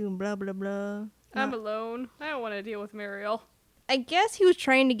understand you, and blah, blah, blah. I'm alone. I don't want to deal with Muriel. I guess he was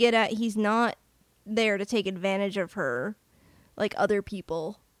trying to get at he's not there to take advantage of her like other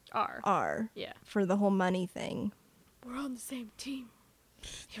people are Yeah. for the whole money thing. We're on the same team,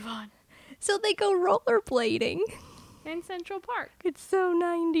 Yvonne. So they go rollerblading. In Central Park. It's so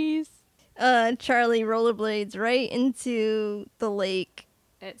 90s. Charlie rollerblades right into the lake.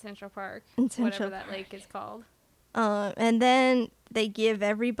 At Central Park. In Central whatever that lake is called. And then they give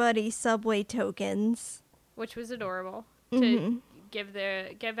everybody subway tokens. Which was adorable. Mm-hmm.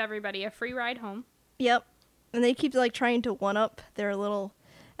 To give everybody a free ride home. Yep. And they keep like trying to one up their little,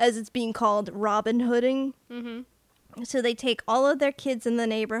 as it's being called, Robin Hooding. Mm-hmm. So they take all of their kids in the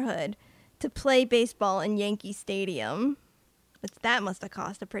neighborhood to play baseball in Yankee Stadium. Which that must have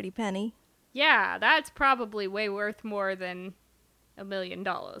cost a pretty penny. Yeah, that's probably way worth more than $1 million.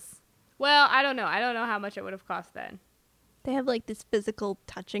 Well, I don't know. I don't know how much it would have cost then. They have like this physical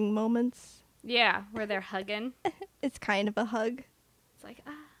touching moments. Yeah, where they're hugging. It's kind of a hug. It's like,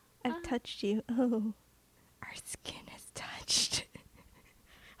 I've touched you. Oh, our skin is touched.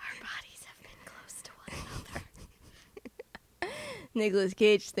 Our bodies have been close to one another. Nicolas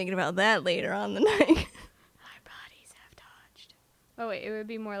Cage is thinking about that later on the night. Our bodies have touched. Oh, wait, it would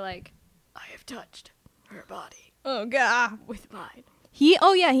be more like, I have touched her body Oh, God. with mine. He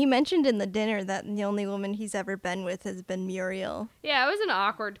mentioned in the dinner that the only woman he's ever been with has been Muriel. Yeah, it was an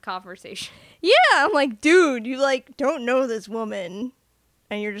awkward conversation. Yeah, I'm like, dude, you like don't know this woman.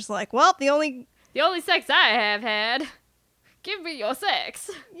 And you're just like, well, the only sex I have had. Give me your sex.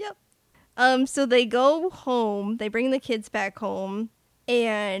 Yep. So they go home, they bring the kids back home,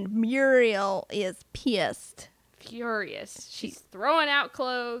 and Muriel is pissed. Furious. She's throwing out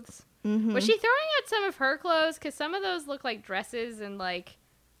clothes. Mm-hmm. Was she throwing out some of her clothes? Because some of those look like dresses and, like,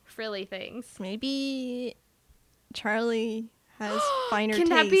 frilly things. Maybe Charlie has finer taste. Can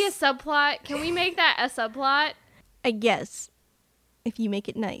that be a subplot? Can we make that a subplot? I guess. If you make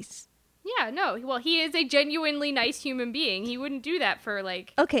it nice. Yeah, no. Well, he is a genuinely nice human being. He wouldn't do that for,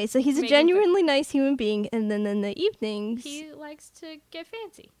 like... Okay, so he's a genuinely nice human being, and then in the evenings... He likes to get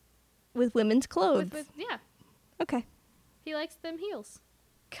fancy. With women's clothes. Yeah. Okay. He likes them heels.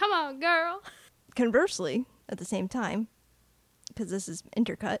 Come on, girl. Conversely, at the same time, because this is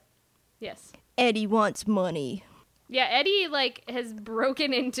intercut, Yes. Eddie wants money. Yeah, Eddie, like, has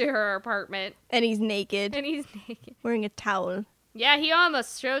broken into her apartment. And he's naked. And he's naked. Wearing a towel. Yeah, he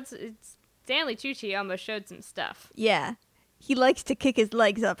almost showed... Stanley Tucci almost showed some stuff. Yeah. He likes to kick his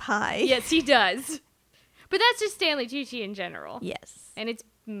legs up high. Yes, he does. But that's just Stanley Tucci in general. Yes. And it's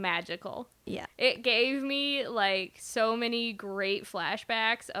magical. Yeah. It gave me, like, so many great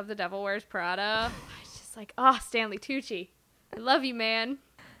flashbacks of The Devil Wears Prada. I was just like, oh, Stanley Tucci. I love you, man.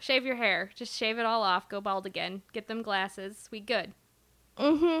 Shave your hair. Just shave it all off. Go bald again. Get them glasses. We good.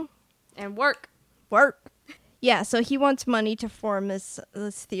 Mm-hmm. And work. Yeah, so he wants money to form this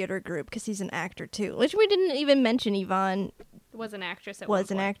theater group because he's an actor, too. Which we didn't even mention Yvonne Was an actress at one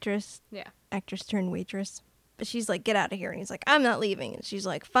point. actress. Yeah. Actress turned waitress. But she's like, get out of here. And he's like, I'm not leaving. And she's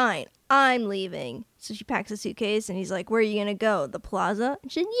like, fine, I'm leaving. So she packs a suitcase and he's like, where are you going to go? The Plaza?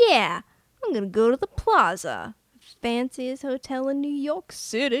 And she said, yeah, I'm going to go to the Plaza. Fanciest hotel in New York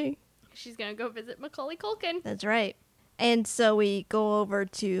City. She's going to go visit Macaulay Culkin. That's right. And so we go over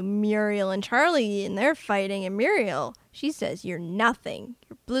to Muriel and Charlie and they're fighting. And Muriel, she says, you're nothing.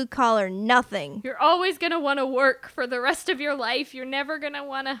 You're blue collar nothing. You're always going to want to work for the rest of your life. You're never going to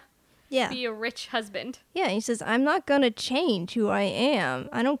want to be a rich husband. Yeah, he says, I'm not going to change who I am.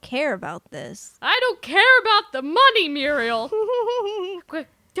 I don't care about this. I don't care about the money, Muriel. Quick,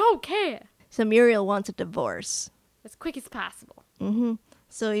 don't care. So Muriel wants a divorce. As quick as possible. Mm-hmm.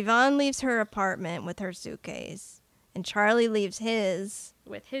 So Yvonne leaves her apartment with her suitcase. And Charlie leaves his.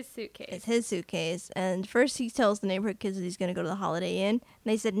 With his suitcase. It's his suitcase. And first he tells the neighborhood kids that he's going to go to the Holiday Inn. And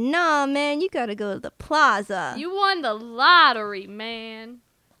they said, nah, man, you got to go to the Plaza. You won the lottery, man.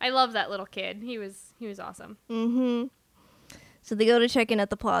 I love that little kid. He was awesome. Mm-hmm. So they go to check in at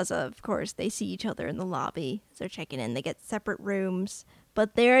the Plaza. Of course, they see each other in the lobby. So they're checking in. They get separate rooms.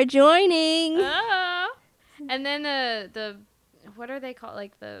 But they're adjoining. Oh. And then the what are they called?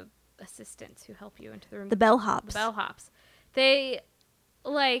 Like the assistants who help you into the room. The bellhops. The bellhops. They,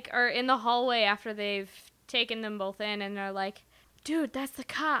 like, are in the hallway after they've taken them both in, and they're like, dude, that's the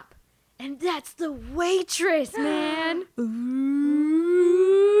cop. And that's the waitress, man.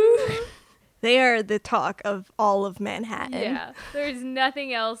 They are the talk of all of Manhattan. Yeah, there's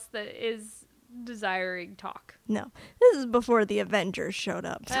nothing else that is desiring talk. No, this is before the Avengers showed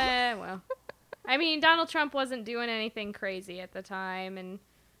up. Well. I mean, Donald Trump wasn't doing anything crazy at the time, and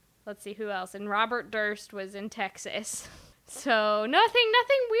let's see who else. And Robert Durst was in Texas. So nothing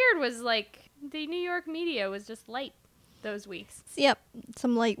weird was like, the New York media was just light those weeks. Yep,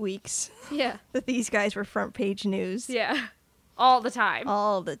 some light weeks. Yeah. That these guys were front page news. Yeah. All the time.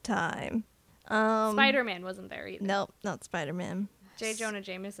 All the time. Spider-Man wasn't there either. Nope, not Spider-Man. J. Jonah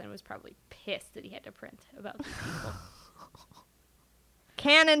Jameson was probably pissed that he had to print about these people.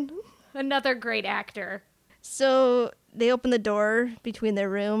 Canon. Another great actor. So they open the door between their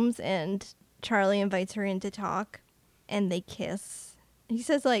rooms and Charlie invites her in to talk and they kiss. He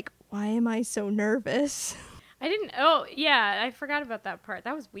says like, why am I so nervous? I forgot about that part.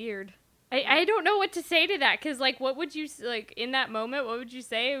 That was weird. I don't know what to say to that because like what would you like in that moment, what would you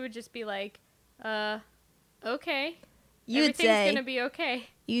say? It would just be like, okay. Everything's gonna be okay.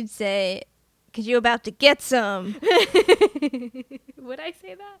 You'd say, cause you're about to get some. Would I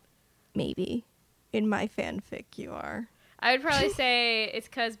say that? Maybe. In my fanfic, you are. I would probably say, it's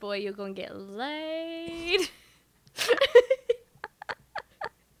cause, boy, you're gonna get laid.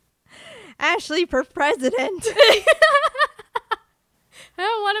 Ashley for president. I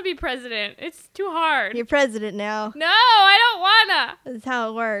don't want to be president. It's too hard. You're president now. No, I don't wanna. That's how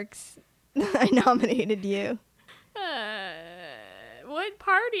it works. I nominated you. What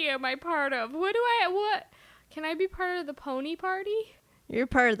party am I part of? What? Can I be part of the pony party? You're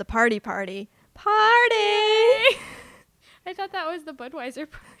part of the party. Party! I thought that was the Budweiser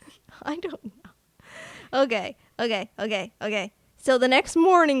party. I don't know. Okay. So the next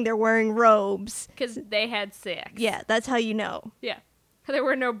morning they're wearing robes. Because they had sex. Yeah, that's how you know. Yeah. There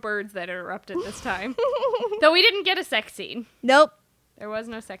were no birds that interrupted this time. Though we didn't get a sex scene. Nope. There was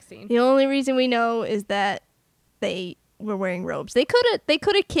no sex scene. The only reason we know is that they were wearing robes. They could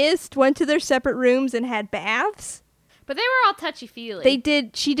have kissed, went to their separate rooms and had baths. But they were all touchy-feely. They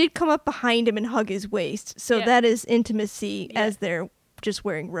did. She did come up behind him and hug his waist. So that is intimacy as they're just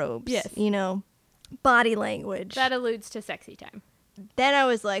wearing robes. Yes. You know, body language. That alludes to sexy time. Then I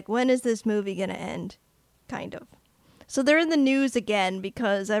was like, when is this movie going to end? Kind of. So they're in the news again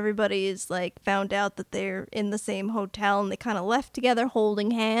because everybody is like found out that they're in the same hotel and they kind of left together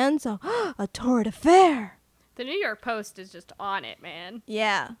holding hands. So, a torrid affair. The New York Post is just on it, man.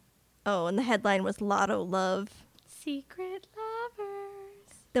 Yeah. Oh, and the headline was Lotto Love. Secret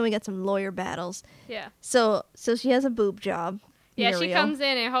lovers. Then we got some lawyer battles. Yeah. So she has a boob job. Yeah, Muriel, she comes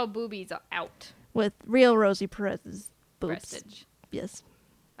in and her boobies are out. with real Rosie Perez's boobs. Breastage. Yes.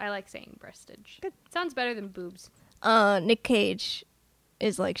 I like saying breastage. Good. Sounds better than boobs. Nick Cage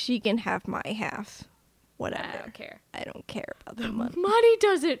is like, she can have my half. Whatever. I don't care. I don't care about the money. Money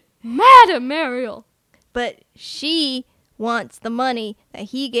doesn't matter, Mariel. But she wants the money that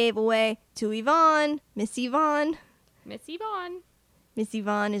he gave away to Yvonne, Miss Yvonne. Miss Yvonne. Miss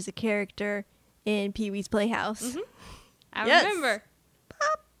Yvonne is a character in Pee-wee's Playhouse. Mm-hmm. I Yes. remember.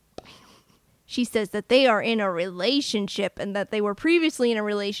 She says that they are in a relationship and that they were previously in a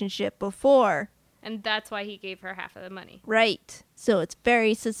relationship before. And that's why he gave her half of the money. Right. So it's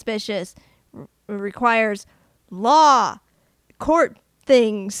very suspicious. Requires law, court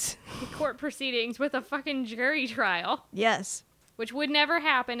things. Court proceedings with a fucking jury trial. Yes. Which would never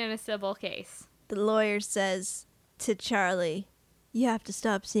happen in a civil case. The lawyer says to Charlie, you have to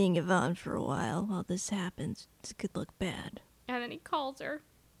stop seeing Yvonne for a while this happens. It could look bad. And then he calls her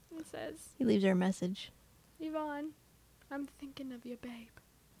and says, He leaves her a message. Yvonne, I'm thinking of you, babe.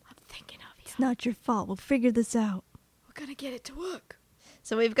 I'm thinking of you. It's not your fault. We'll figure this out. We're gonna get it to work.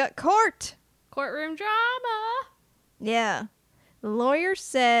 So we've got court. Courtroom drama. Yeah. The lawyer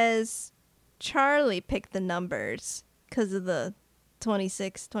says Charlie picked the numbers because of the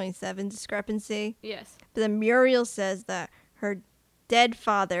 26-27 discrepancy. Yes. But then Muriel says that her dead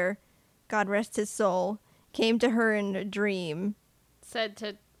father, God rest his soul, came to her in a dream. Said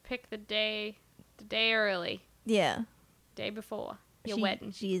to pick the day early. Yeah. Day before your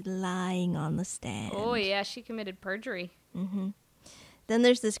wedding. She's lying on the stand. Oh, yeah, she committed perjury. Mm-hmm. Then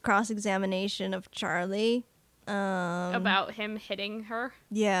there's this cross-examination of Charlie. About him hitting her.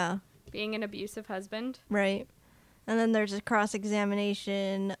 Yeah. Being an abusive husband. Right. And then there's a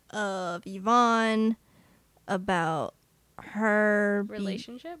cross-examination of Yvonne about her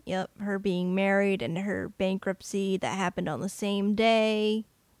Relationship? her being married and her bankruptcy that happened on the same day.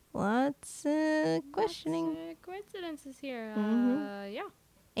 Lots of questioning. Lots of coincidences here. Mhm. Yeah.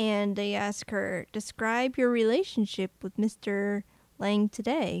 And they ask her, describe your relationship with Mr. Lang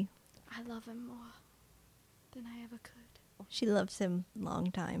today. I love him more than I ever could. She loves him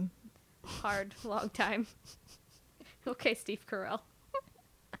long time. Hard, long time. Okay, Steve Carell.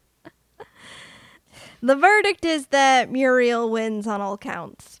 The verdict is that Muriel wins on all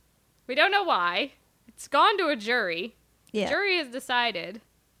counts. We don't know why. It's gone to a jury. Yeah. The jury has decided,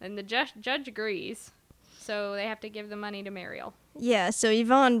 and the judge agrees. So they have to give the money to Muriel. Yeah, so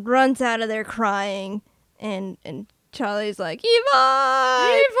Yvonne runs out of there crying, and Charlie's like,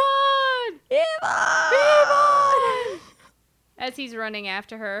 Yvonne! Yvonne! Yvonne! Yvonne! As he's running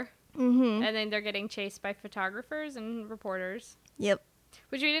after her. Mm-hmm. And then they're getting chased by photographers and reporters. Yep.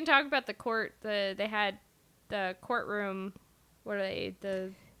 Which we didn't talk about the court. They had the courtroom. What are they?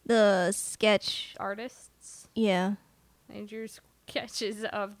 The sketch. Artists. Yeah. They drew sketches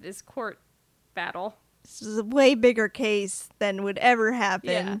of this court battle. This is a way bigger case than would ever happen.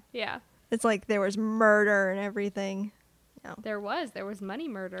 Yeah. Yeah. It's like there was murder and everything. No. There was money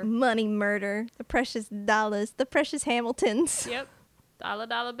murder. Money murder. The precious dollars. The precious Hamiltons. Yep.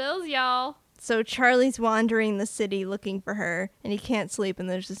 Dollar bills, y'all. So Charlie's wandering the city looking for her, and he can't sleep, and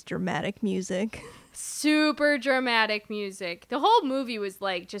there's this dramatic music. Super dramatic music. The whole movie was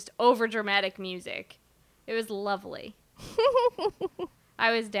like just over dramatic music. It was lovely.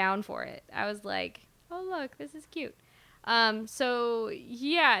 I was down for it. I was like, oh look, this is cute. So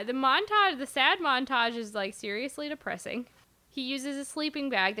yeah, the sad montage is like seriously depressing. He uses a sleeping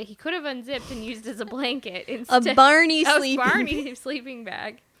bag that he could have unzipped and used as a blanket instead. A Barney sleeping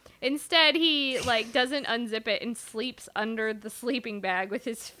bag. Instead, he like doesn't unzip it and sleeps under the sleeping bag with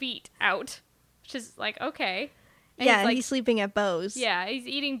his feet out, which is like okay. And yeah, he's he's sleeping at Bo's. Yeah, he's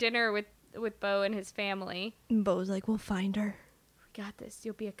eating dinner with Bo and his family. And Bo's like, we'll find her. We got this.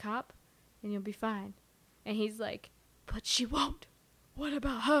 You'll be a cop, and you'll be fine. And he's like, but she won't. What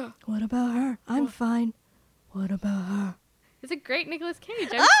about her? What about her? I'm fine. What about her? It's a great Nicolas Cage.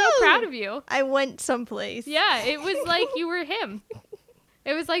 I'm so proud of you. I went someplace. Yeah, it was like you were him.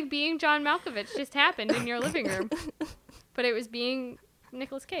 It was like being John Malkovich just happened in your living room. But it was being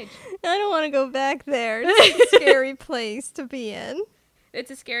Nicolas Cage. I don't want to go back there. It's a scary place to be in. It's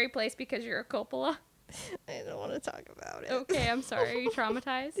a scary place because you're a Coppola. I don't want to talk about it. Okay, I'm sorry. Are you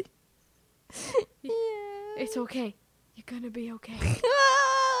traumatized? Yeah. It's okay. You're gonna be okay.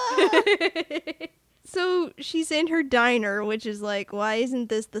 So she's in her diner, which is like, why isn't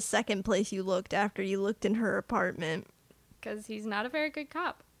this the second place you looked after you looked in her apartment? Because he's not a very good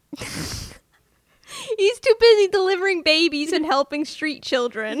cop. He's too busy delivering babies and helping street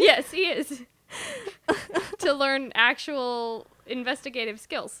children. Yes, he is. To learn actual investigative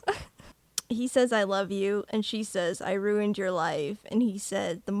skills. He says, I love you, and she says, I ruined your life. And he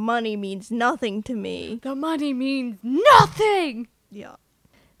said, the money means nothing to me. The money means nothing! Yeah.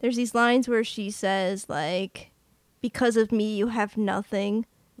 There's these lines where she says, like, because of me, you have nothing.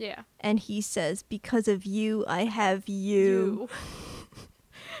 Yeah. And he says, because of you, I have you.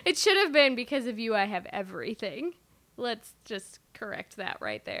 It should have been, because of you, I have everything. Let's just correct that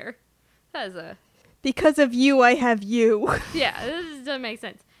right there. That is a... Because of you, I have you. Yeah, this doesn't make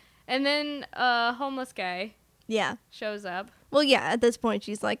sense. And then a homeless guy Yeah. shows up. Well, yeah, at this point,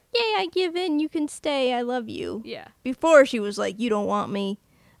 she's like, yay, I give in. You can stay. I love you. Yeah. Before, she was like, you don't want me.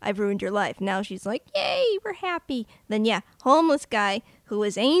 I've ruined your life. Now she's like, yay, we're happy. Then, yeah, homeless guy who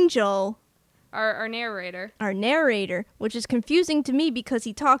is Angel, Our narrator. our narrator, which is confusing to me because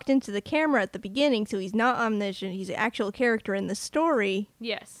he talked into the camera at the beginning, so he's not omniscient. He's an actual character in the story.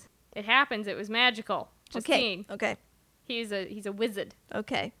 Yes. It happens. It was magical. Justine. Okay. He's a wizard.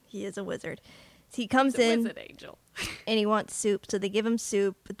 Okay. He is a wizard. So he comes He's a in wizard angel. and he wants soup, so they give him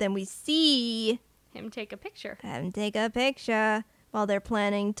soup, but then we see Him take a picture. have him take a picture while they're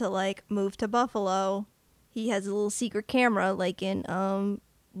planning to, like, move to Buffalo. He has a little secret camera, like in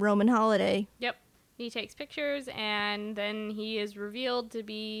Roman Holiday. Yep. He takes pictures, and then he is revealed to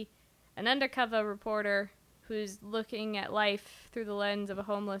be an undercover reporter who's looking at life through the lens of a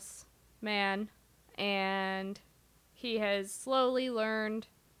homeless man. And he has slowly learned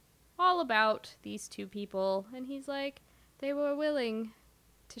all about these two people. And he's like, they were willing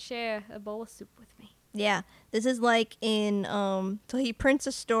to share a bowl of soup with me. Yeah, this is like in, so he prints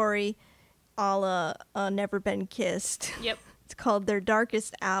a story a la Never Been Kissed. Yep. It's called Their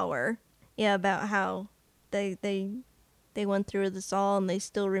Darkest Hour. Yeah, about how they went through this all and they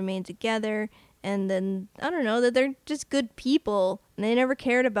still remain together. And then, I don't know, that they're just good people and they never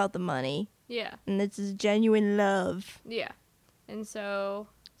cared about the money. Yeah. And this is genuine love. Yeah. And so...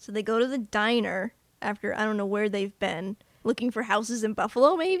 So they go to the diner after, I don't know where they've been. looking for houses in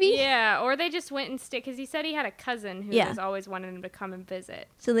Buffalo, maybe? Yeah, or they just went and stayed, because he said he had a cousin who was always wanting him to come and visit.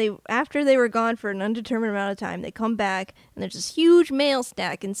 So after they were gone for an undetermined amount of time, they come back, and there's this huge mail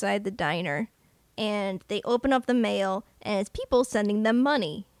stack inside the diner. And they open up the mail, and it's people sending them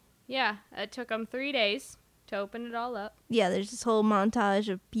money. Yeah, it took them 3 days to open it all up. Yeah, there's this whole montage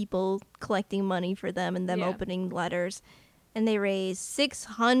of people collecting money for them and them opening letters. And they raised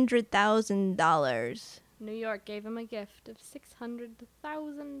 $600,000. New York gave him a gift of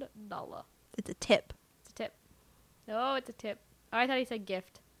 $600,000. It's a tip. It's a tip. Oh, it's a tip. Oh, I thought he said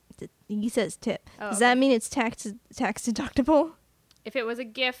gift. He says tip. Oh, Does that mean it's tax deductible? If it was a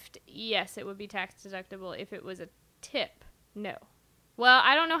gift, yes, it would be tax deductible. If it was a tip, no. Well,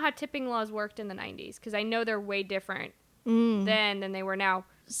 I don't know how tipping laws worked in the 90s, because I know they're way different then than they were now.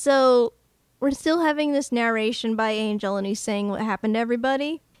 So we're still having this narration by Angel, and he's saying what happened to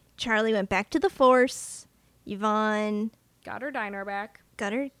everybody. Charlie went back to the Force. Yvonne got her diner back.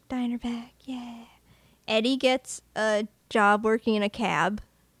 Yeah. Eddie gets a job working in a cab.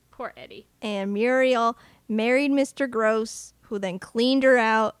 Poor Eddie. And Muriel married Mr. Gross, who then cleaned her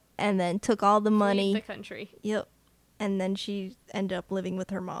out and then took all the money. Leave the country. Yep. And then she ended up living with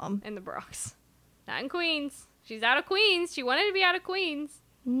her mom. In the Bronx. Not in Queens. She's out of Queens. She wanted to be out of Queens.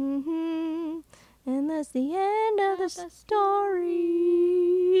 Mm-hmm. And that's the end of the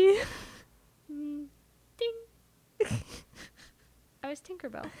story. Ding. I was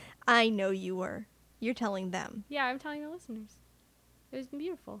Tinkerbell. I know you were. You're telling them. Yeah, I'm telling the listeners. It was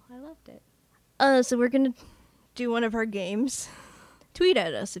beautiful. I loved it. So we're going to do one of our games. Tweet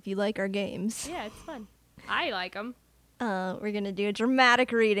at us if you like our games. Yeah, it's fun. I like them. We're going to do a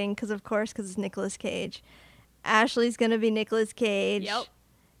dramatic reading, because it's Nicolas Cage. Ashley's going to be Nicolas Cage. Yep.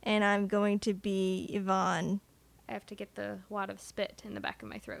 And I'm going to be Yvonne. I have to get the wad of spit in the back of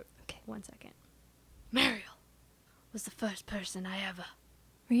my throat. Okay. 1 second. Mariel was the first person I ever...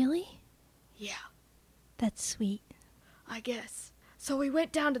 Really? Yeah, That's sweet. I guess. So we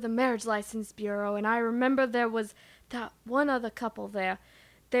went down to the Marriage License Bureau, and I remember there was that one other couple there.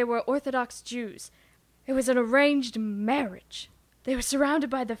 They were Orthodox Jews. It was an arranged marriage. They were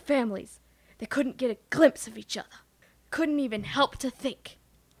surrounded by their families. They couldn't get a glimpse of each other. Couldn't even help to think.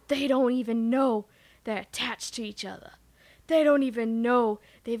 They don't even know they're attached to each other. They don't even know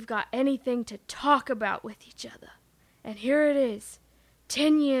they've got anything to talk about with each other. And here it is,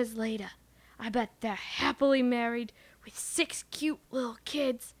 10 years later. I bet they're happily married with 6 cute little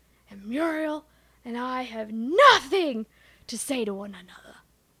kids, and Muriel and I have nothing to say to one another.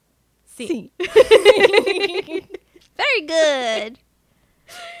 See. Very good.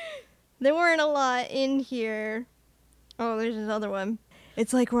 There weren't a lot in here. Oh, there's another one.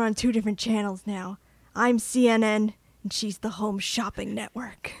 It's like we're on 2 different channels now. I'm CNN, and she's the Home Shopping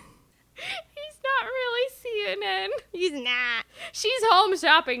Network. He's not really CNN. He's not. She's Home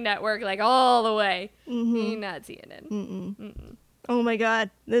Shopping Network, like all the way. Mm-hmm. He's not CNN. Mm-mm. Oh my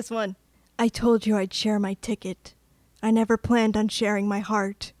god, this one. I told you I'd share my ticket. I never planned on sharing my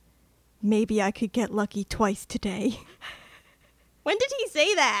heart. Maybe I could get lucky twice today. When did he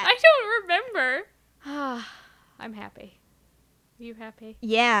say that? I don't remember. I'm happy. Are you happy?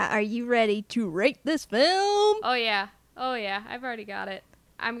 Yeah, are you ready to rate this film? Oh yeah. I've already got it.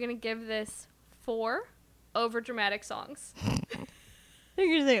 I'm going to give this 4 overdramatic songs. You're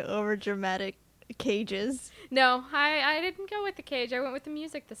going to say overdramatic cages. No, I didn't go with the cage. I went with the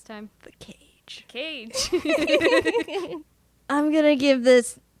music this time. The cage. Cage. I'm going to give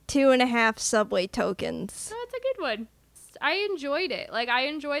this 2.5 Subway tokens. That's a good one. I enjoyed it. Like, I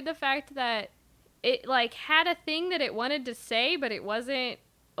enjoyed the fact that it, like, had a thing that it wanted to say, but it wasn't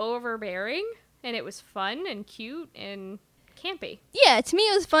overbearing. And it was fun and cute and campy. Yeah, to me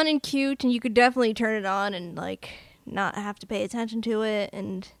it was fun and cute, and you could definitely turn it on and, like, not have to pay attention to it,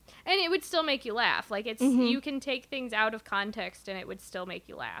 and it would still make you laugh. Like, it's you can take things out of context and it would still make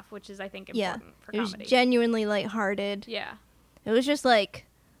you laugh, which is, I think, important for comedy. It was genuinely lighthearted. Yeah. It was just, like,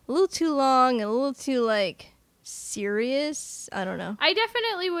 a little too long and a little too, like, serious. I don't know. I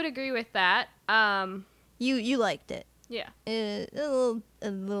definitely would agree with that. You liked it. Yeah. A little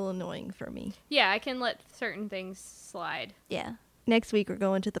annoying for me. Yeah, I can let certain things slide. Yeah. Next week we're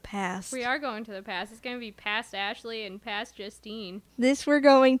going to the past. We are going to the past. It's going to be past Ashley and past Justine. This we're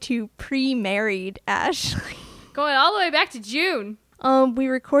going to pre-married Ashley. Going all the way back to June. We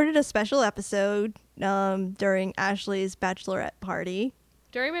recorded a special episode during Ashley's bachelorette party.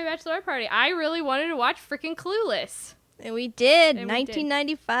 During my bachelorette party, I really wanted to watch freaking Clueless. And we did. And we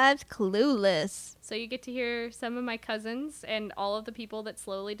 1995's Clueless. So you get to hear some of my cousins and all of the people that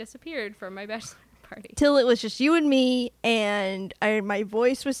slowly disappeared from my bachelorette party. till it was just you and me, and my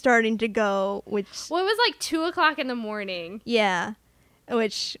voice was starting to go, which... Well, it was like 2 o'clock in the morning. Yeah,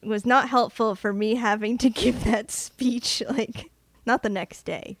 which was not helpful for me having to give that speech, like, not the next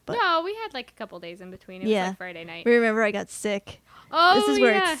day, but... No, we had like a couple days in between. It was like Friday night. Remember, I got sick. Oh, this is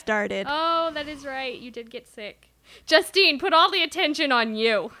where it started. Oh, that is right. You did get sick. Justine, put all the attention on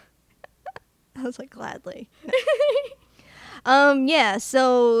you. I was like, gladly. Yeah,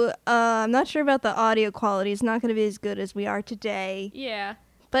 so I'm not sure about the audio quality. It's not going to be as good as we are today. Yeah.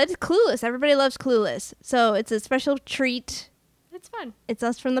 But it's Clueless. Everybody loves Clueless. So it's a special treat. It's fun. It's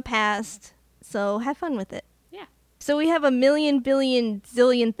us from the past. So have fun with it. Yeah. So we have a million, billion,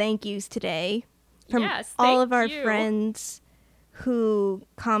 zillion thank yous today from all of our friends who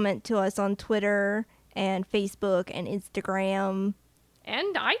comment to us on Twitter and Facebook and Instagram.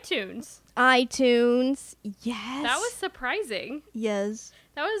 And iTunes. Yes. That was surprising. Yes.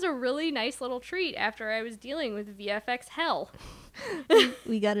 That was a really nice little treat after I was dealing with VFX hell.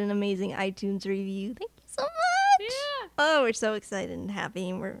 We got an amazing iTunes review. Thank you so much. Yeah. Oh, we're so excited and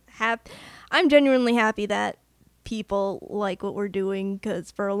happy. I'm genuinely happy that people like what we're doing,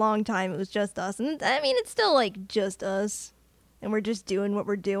 because for a long time it was just us. And I mean, it's still like just us. And we're just doing what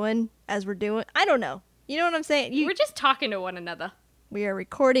we're doing as we're doing. I don't know. You know what I'm saying? We're just talking to one another. We are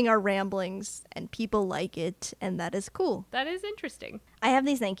recording our ramblings, and people like it, and that is cool. That is interesting. I have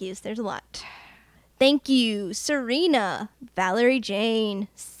these thank yous. There's a lot. Thank you, Serena, Valerie Jane,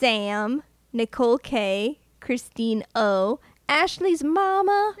 Sam, Nicole K, Christine O, Ashley's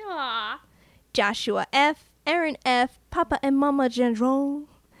mama, Aww. Joshua F, Aaron F, Papa and Mama Gendron,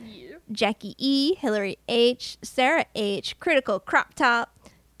 Yeah. Jackie E, Hillary H, Sarah H, Critical Crop Top,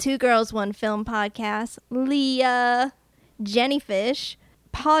 Two Girls, One Film Podcast, Leah, Jenny Fish,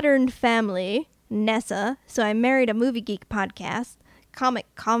 Pattern Family, Nessa, So I Married a Movie Geek Podcast, Comic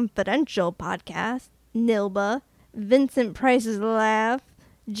Confidential Podcast, Nilba, Vincent Price's Laugh,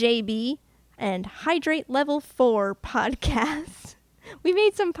 JB, and Hydrate Level 4 Podcast. We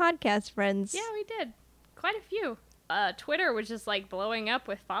made some podcast friends. Yeah, we did. Quite a few. Twitter was just like blowing up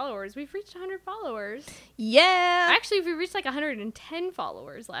with followers. We've reached 100 followers. Yeah. Actually, we reached like 110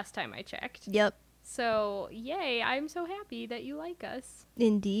 followers last time I checked. Yep. So, yay, I'm so happy that you like us.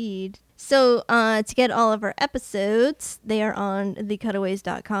 Indeed. So, to get all of our episodes, they are on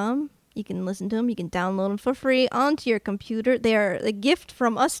thecutaways.com. You can listen to them. You can download them for free onto your computer. They are a gift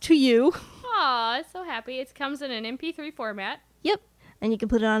from us to you. Aw, so happy. It comes in an MP3 format. Yep. And you can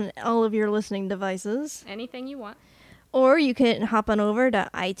put it on all of your listening devices. Anything you want. Or you can hop on over to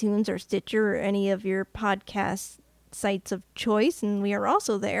iTunes or Stitcher or any of your podcast sites of choice, and we are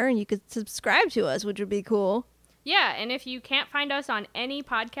also there, and you could subscribe to us, which would be cool. Yeah, and if you can't find us on any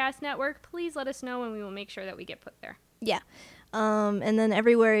podcast network, please let us know and we will make sure that we get put there. Yeah. And then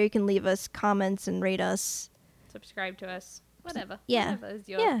everywhere you can leave us comments and rate us. Subscribe to us. Whatever. Yeah. Whatever is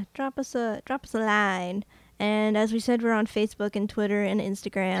your... Yeah, drop us a line. And as we said, we're on Facebook and Twitter and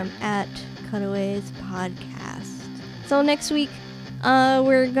Instagram at Cutaways Podcast. So next week,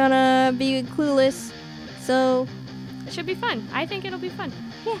 we're gonna be Clueless. So it should be fun. I think it'll be fun.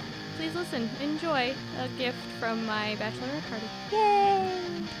 Yeah. Please listen. Enjoy a gift from my bachelorette party. Yay!